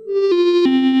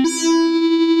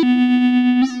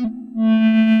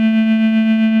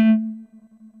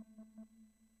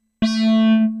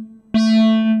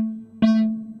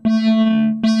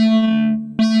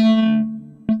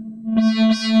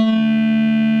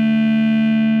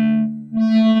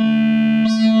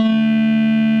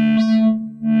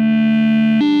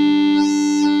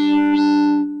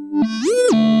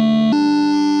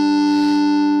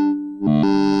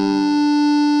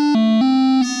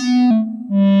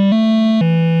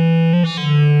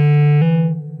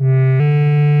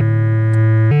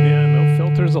 Yeah, no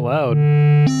filters allowed.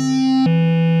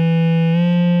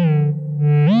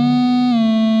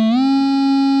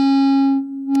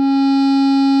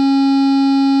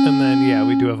 And then, yeah,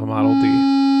 we do have a Model D.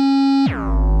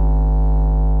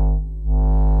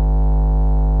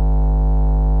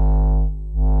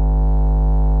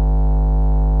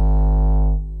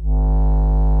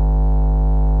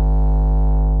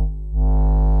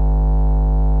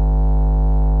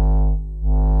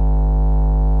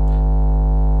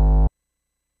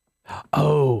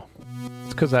 Oh,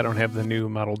 it's because I don't have the new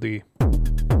Model D.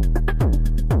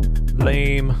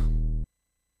 Lame.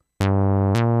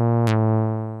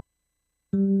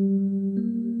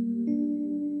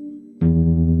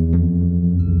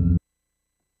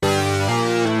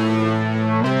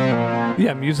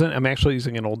 Yeah, I'm actually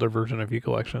using an older version of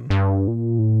E-Collection.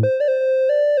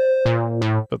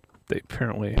 But they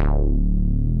apparently...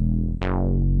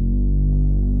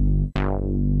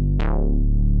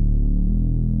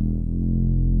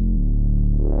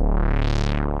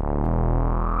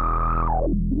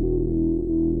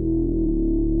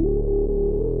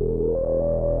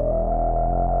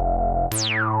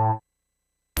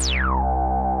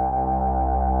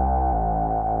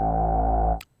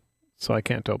 So I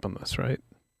can't open this, right?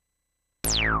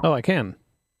 Oh, I can.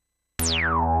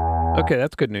 Okay,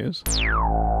 that's good news.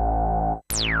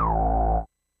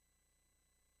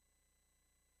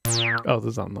 Oh,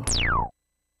 this is on the...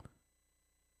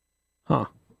 Huh.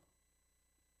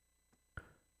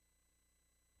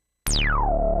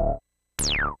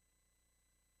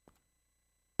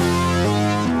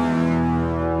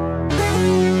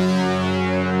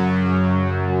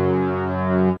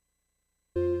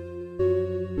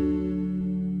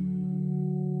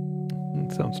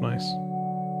 That sounds nice.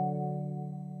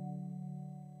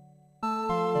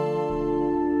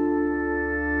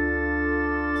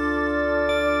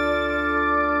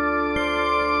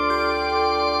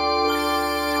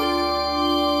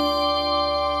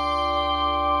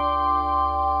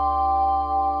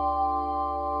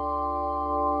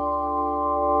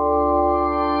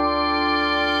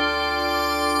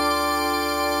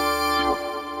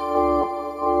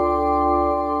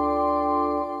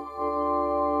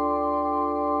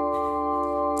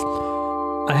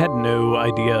 I had no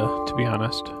idea, to be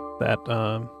honest, that,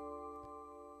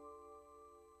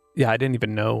 yeah, I didn't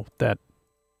even know that,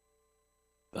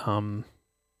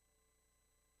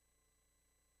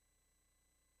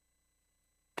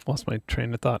 Lost my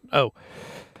train of thought. Oh.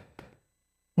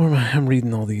 Where am I? I'm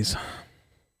reading all these.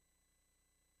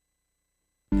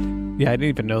 Yeah, I didn't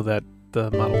even know that the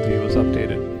Model T was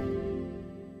updated.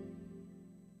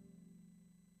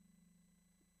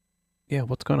 Yeah,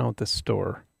 what's going on with this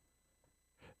store?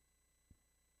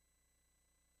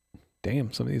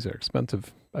 Damn, some of these are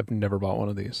expensive. I've never bought one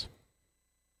of these.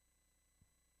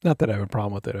 Not that I have a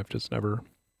problem with it, I've just never...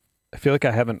 I feel like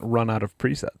I haven't run out of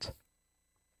presets.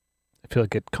 I feel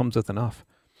like it comes with enough.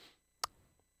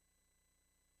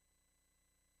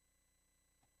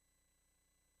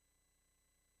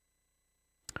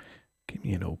 Give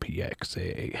me an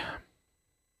OPXA.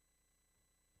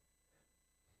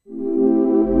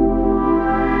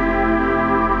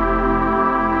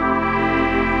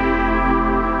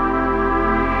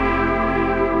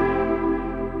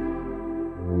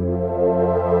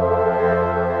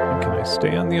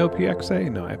 Stay on the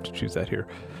OPXA? No, I have to choose that here.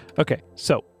 Okay,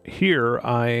 so here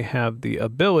I have the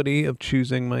ability of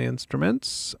choosing my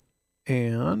instruments,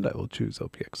 and I will choose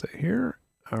OPXA here.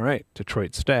 All right,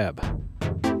 Detroit Stab.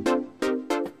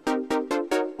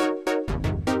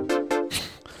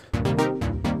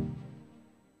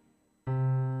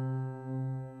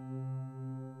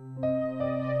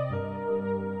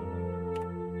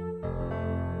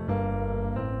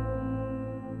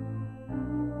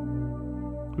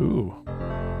 Ooh.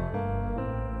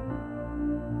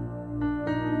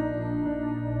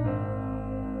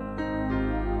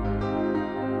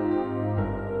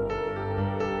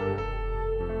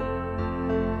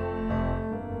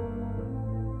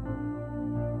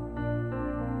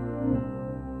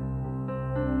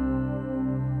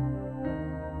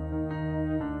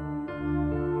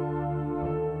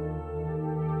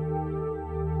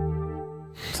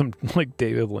 Some like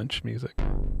David Lynch music.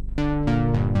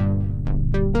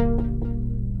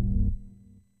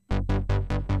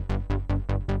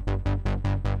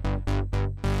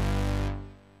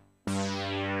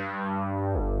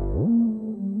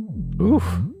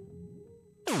 Oof.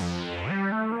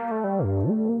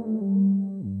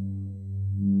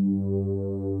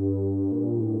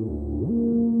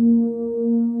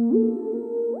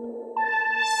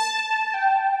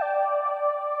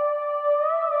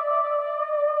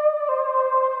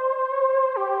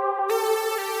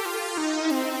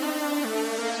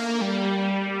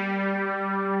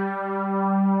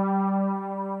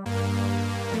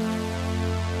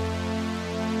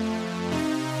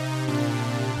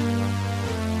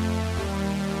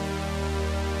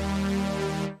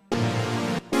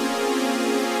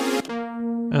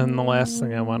 And the last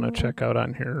thing I want to check out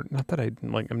on here, not that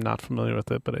I'm not familiar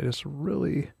with it, but I just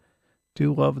really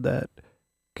do love that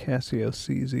Casio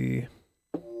CZ.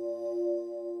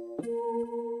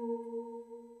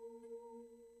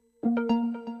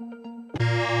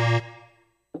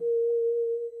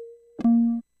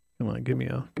 Come on, give me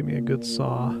a good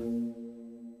saw.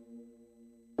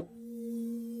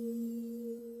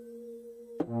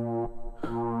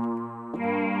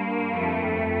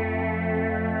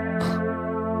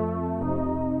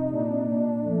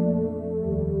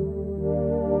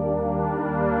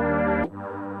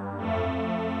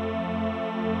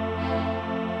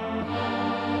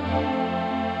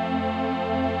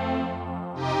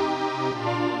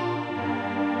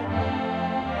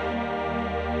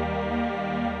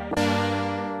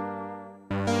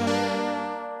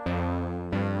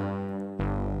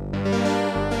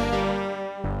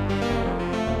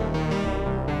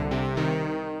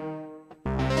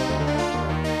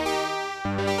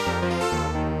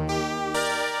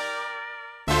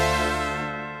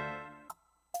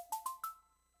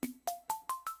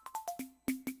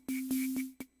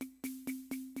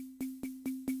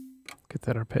 Get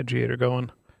that arpeggiator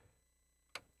going.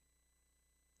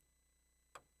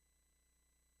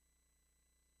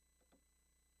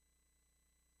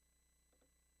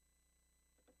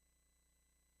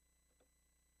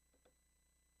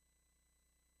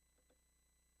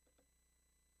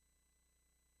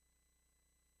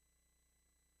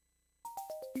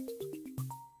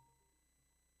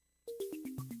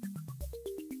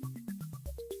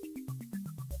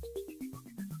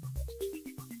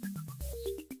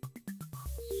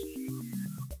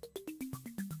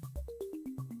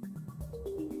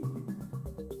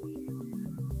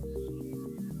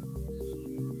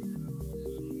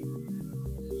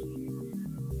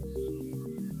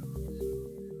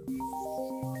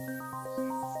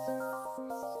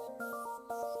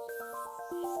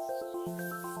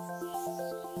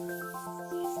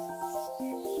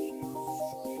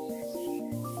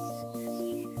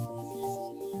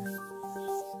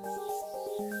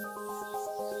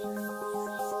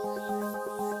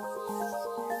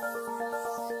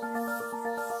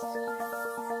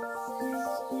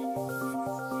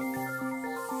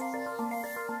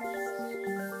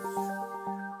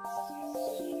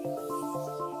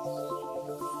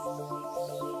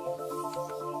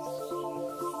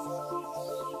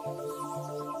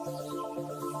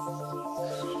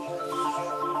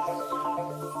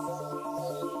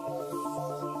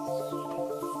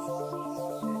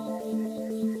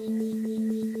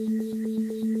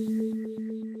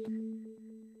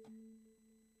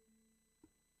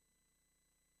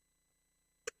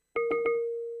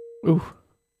 Ooh,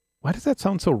 why does that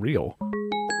sound so real?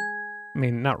 I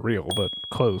mean, not real, but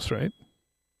close, right?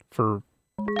 For...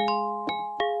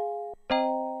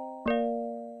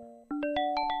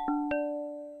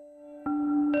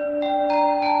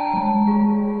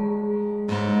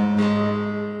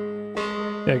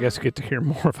 Yeah, I guess you get to hear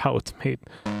more of how it's made.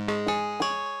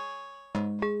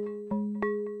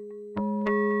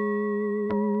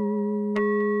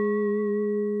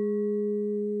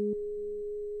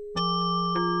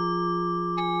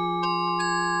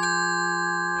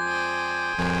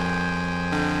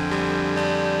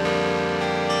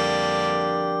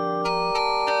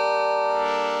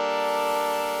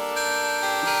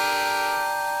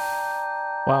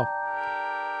 Wow.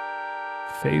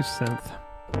 Phase synth.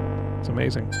 It's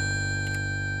amazing.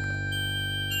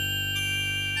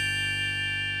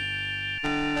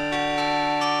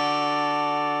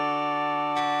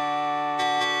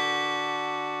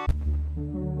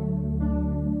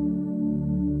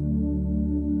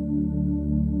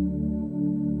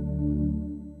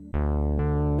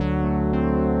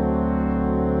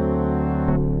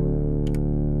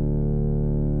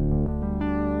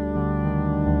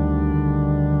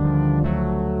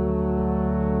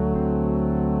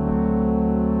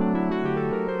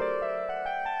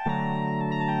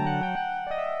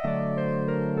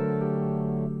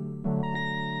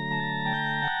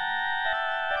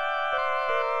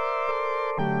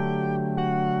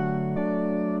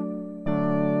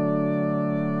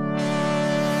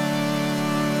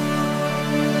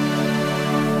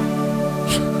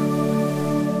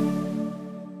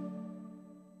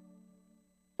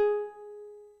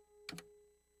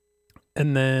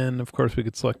 And then, of course, we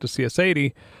could select a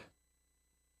CS80.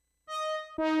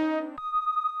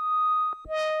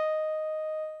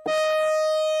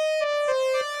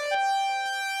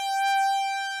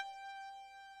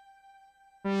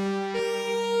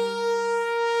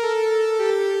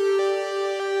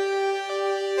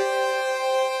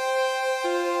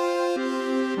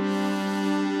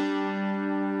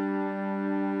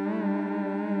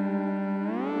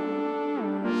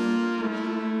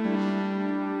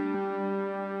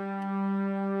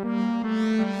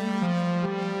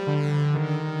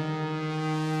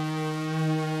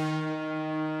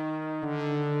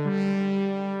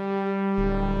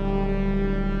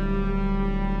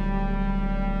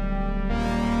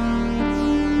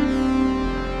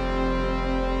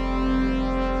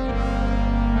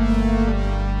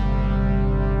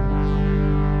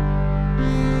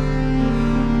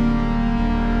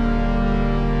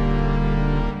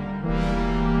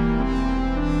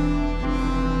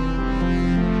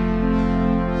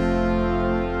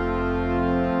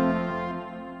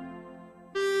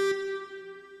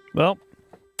 Well,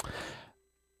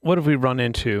 what have we run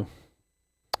into?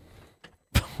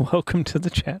 Welcome to the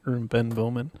chat room, Ben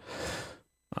Bowman.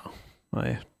 Oh,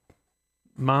 my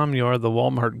mom, you are the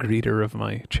Walmart greeter of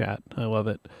my chat. I love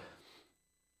it.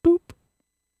 Boop.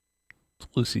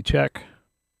 Lucy, check.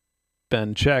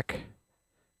 Ben, check.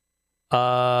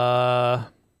 What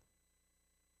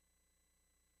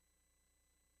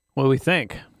do we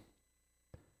think?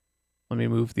 Let me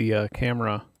move the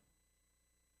camera.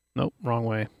 Nope, wrong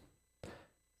way.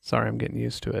 Sorry, I'm getting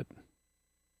used to it.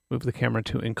 Move the camera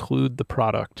to include the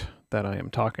product that I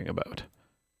am talking about.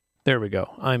 There we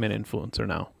go. I'm an influencer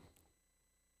now.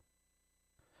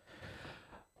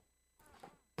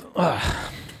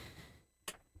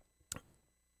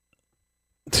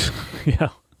 Yeah.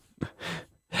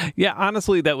 Yeah,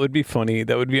 honestly, that would be funny.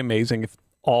 That would be amazing if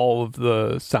all of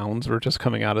the sounds were just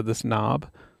coming out of this knob.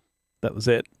 That was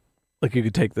it. Like you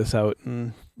could take this out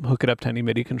and hook it up to any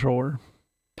MIDI controller.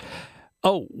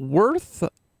 Oh, worth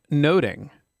noting,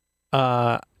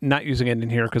 not using it in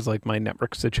here because like my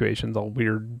network situation's all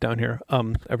weird down here.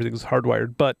 Everything's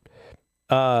hardwired. But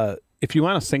if you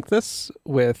want to sync this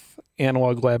with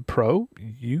Analog Lab Pro,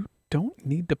 you don't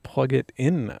need to plug it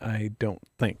in, I don't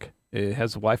think. It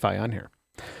has Wi-Fi on here.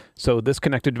 So this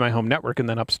connected to my home network, and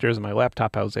then upstairs on my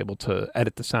laptop, I was able to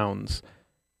edit the sounds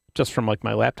just from like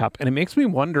my laptop. And it makes me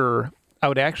wonder, I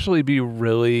would actually be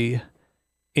really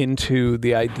into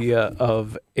the idea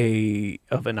of an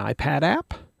iPad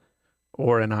app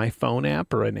or an iPhone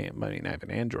app, or I mean, I have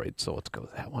an Android, so let's go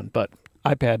with that one, but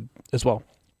iPad as well.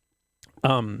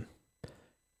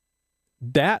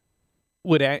 That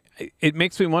would, it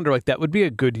makes me wonder, like that would be a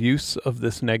good use of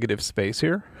this negative space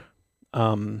here.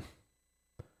 If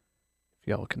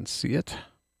y'all can see it.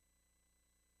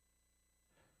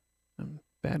 I'm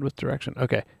bad with direction.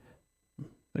 Okay.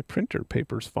 My printer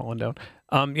paper's falling down.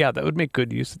 Yeah, that would make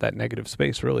good use of that negative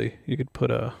space, really. You could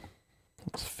put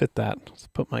let's fit that. Let's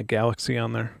put my Galaxy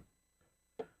on there.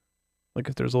 Like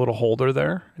if there's a little holder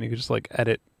there, and you could just like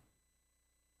edit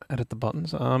edit the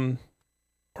buttons.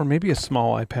 Or maybe a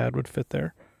small iPad would fit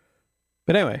there.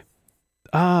 But anyway,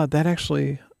 that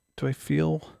actually, do I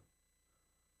feel,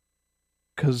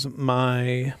 because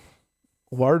my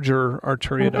larger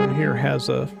Arturia down here has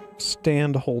a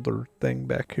stand holder thing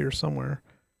back here somewhere,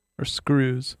 or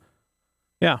screws.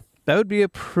 Yeah, that would be a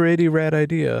pretty rad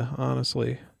idea,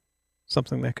 honestly.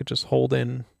 Something that could just hold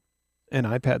in an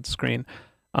iPad screen,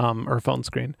 or phone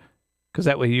screen, because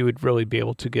that way you would really be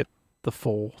able to get the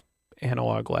full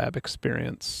analog lab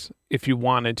experience if you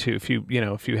wanted to. If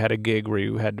you had a gig where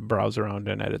you had to browse around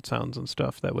and edit sounds and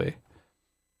stuff that way.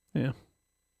 Yeah.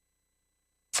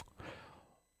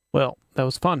 Well, that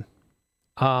was fun.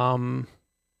 Oh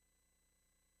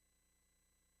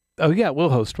yeah, we'll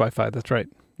host Wi-Fi. That's right.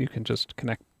 You can just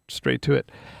connect straight to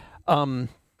it.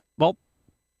 Well,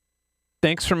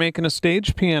 thanks for making a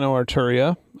stage piano,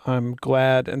 Arturia. I'm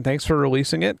glad, and thanks for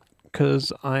releasing it,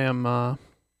 because I'm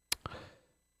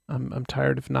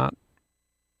tired of not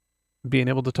being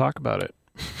able to talk about it.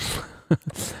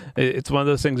 It's one of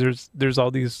those things. There's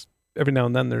all these, every now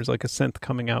and then there's like a synth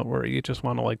coming out where you just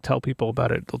want to like tell people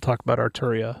about it. They'll talk about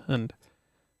Arturia, and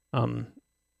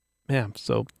yeah,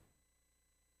 so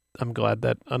I'm glad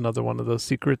that another one of those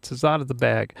secrets is out of the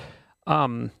bag.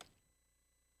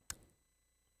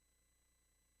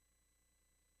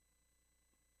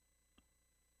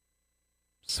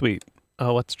 Sweet.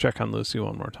 Let's check on Lucy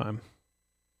one more time.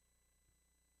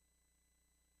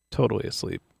 Totally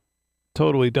asleep.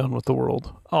 Totally done with the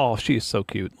world. Oh, she's so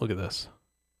cute. Look at this.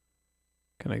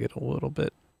 Can I get a little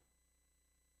bit?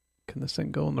 Can this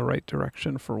thing go in the right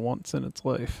direction for once in its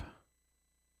life?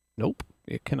 Nope,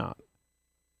 it cannot.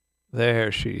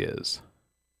 There she is.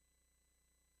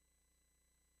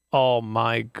 Oh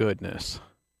my goodness.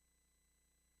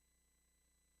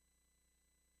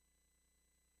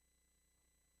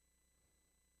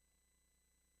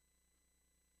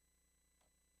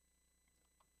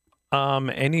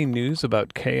 Any news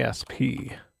about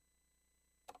KSP?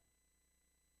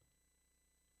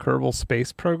 Kerbal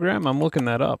Space Program? I'm looking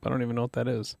that up. I don't even know what that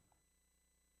is.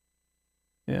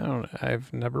 Yeah,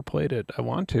 I've never played it. I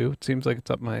want to. It seems like it's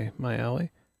up my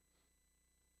alley.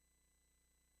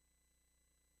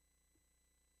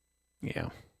 Yeah.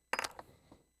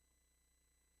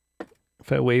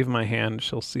 If I wave my hand,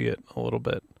 she'll see it a little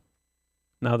bit.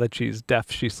 Now that she's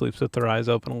deaf, she sleeps with her eyes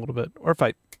open a little bit. Or if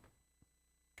I...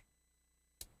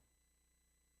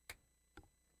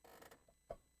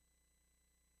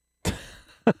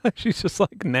 She's just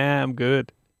like, nah, I'm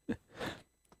good.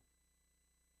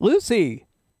 Lucy!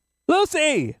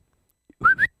 Lucy!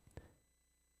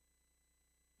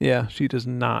 Yeah, she does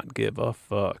not give a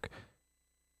fuck.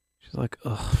 She's like,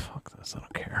 ugh, fuck this, I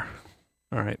don't care.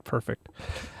 All right, perfect.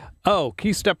 Oh,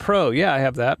 KeyStep Pro. Yeah, I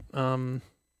have that. I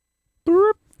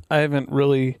haven't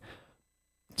really...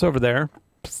 It's over there.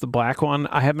 It's the black one.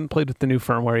 I haven't played with the new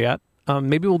firmware yet.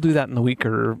 Maybe we'll do that in the week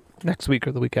or next week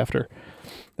or the week after.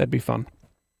 That'd be fun.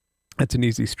 It's an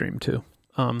easy stream too.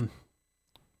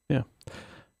 Yeah.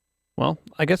 Well,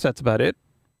 I guess that's about it.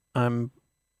 I'm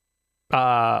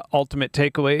ultimate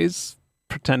takeaways.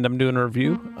 Pretend I'm doing a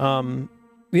review.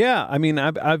 Yeah, I mean,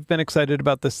 I've been excited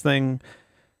about this thing.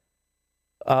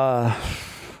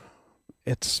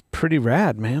 It's pretty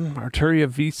rad, man. Arturia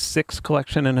V6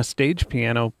 collection and a stage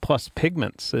piano plus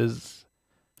Pigments it's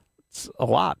a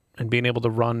lot, and being able to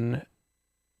run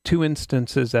 2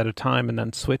 instances at a time and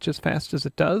then switch as fast as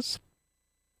it does.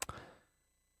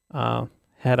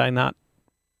 Had I not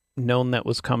known that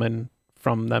was coming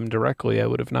from them directly, I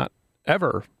would have not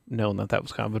ever known that that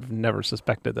was coming. I would have never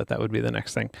suspected that that would be the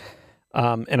next thing.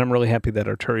 And I'm really happy that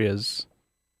Arturia is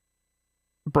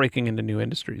breaking into new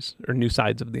industries or new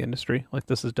sides of the industry. Like,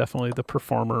 this is definitely the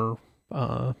performer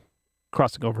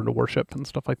crossing over to worship and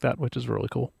stuff like that, which is really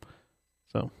cool.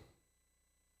 So,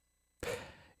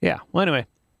 yeah. Well, anyway,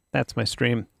 that's my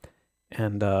stream.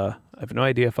 And I have no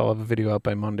idea if I'll have a video out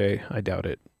by Monday. I doubt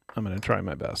it. I'm going to try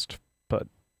my best. But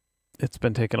it's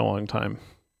been taking a long time.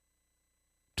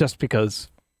 Just because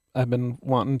I've been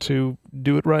wanting to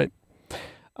do it right.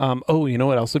 Oh, you know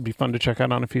what else would be fun to check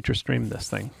out on a future stream? This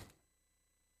thing.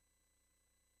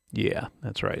 Yeah,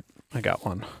 that's right. I got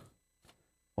one.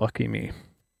 Lucky me.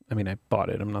 I mean, I bought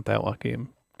it. I'm not that lucky. I'm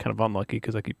kind of unlucky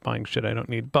because I keep buying shit I don't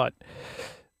need. But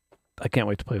I can't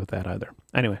wait to play with that either.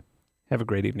 Anyway, have a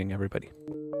great evening, everybody.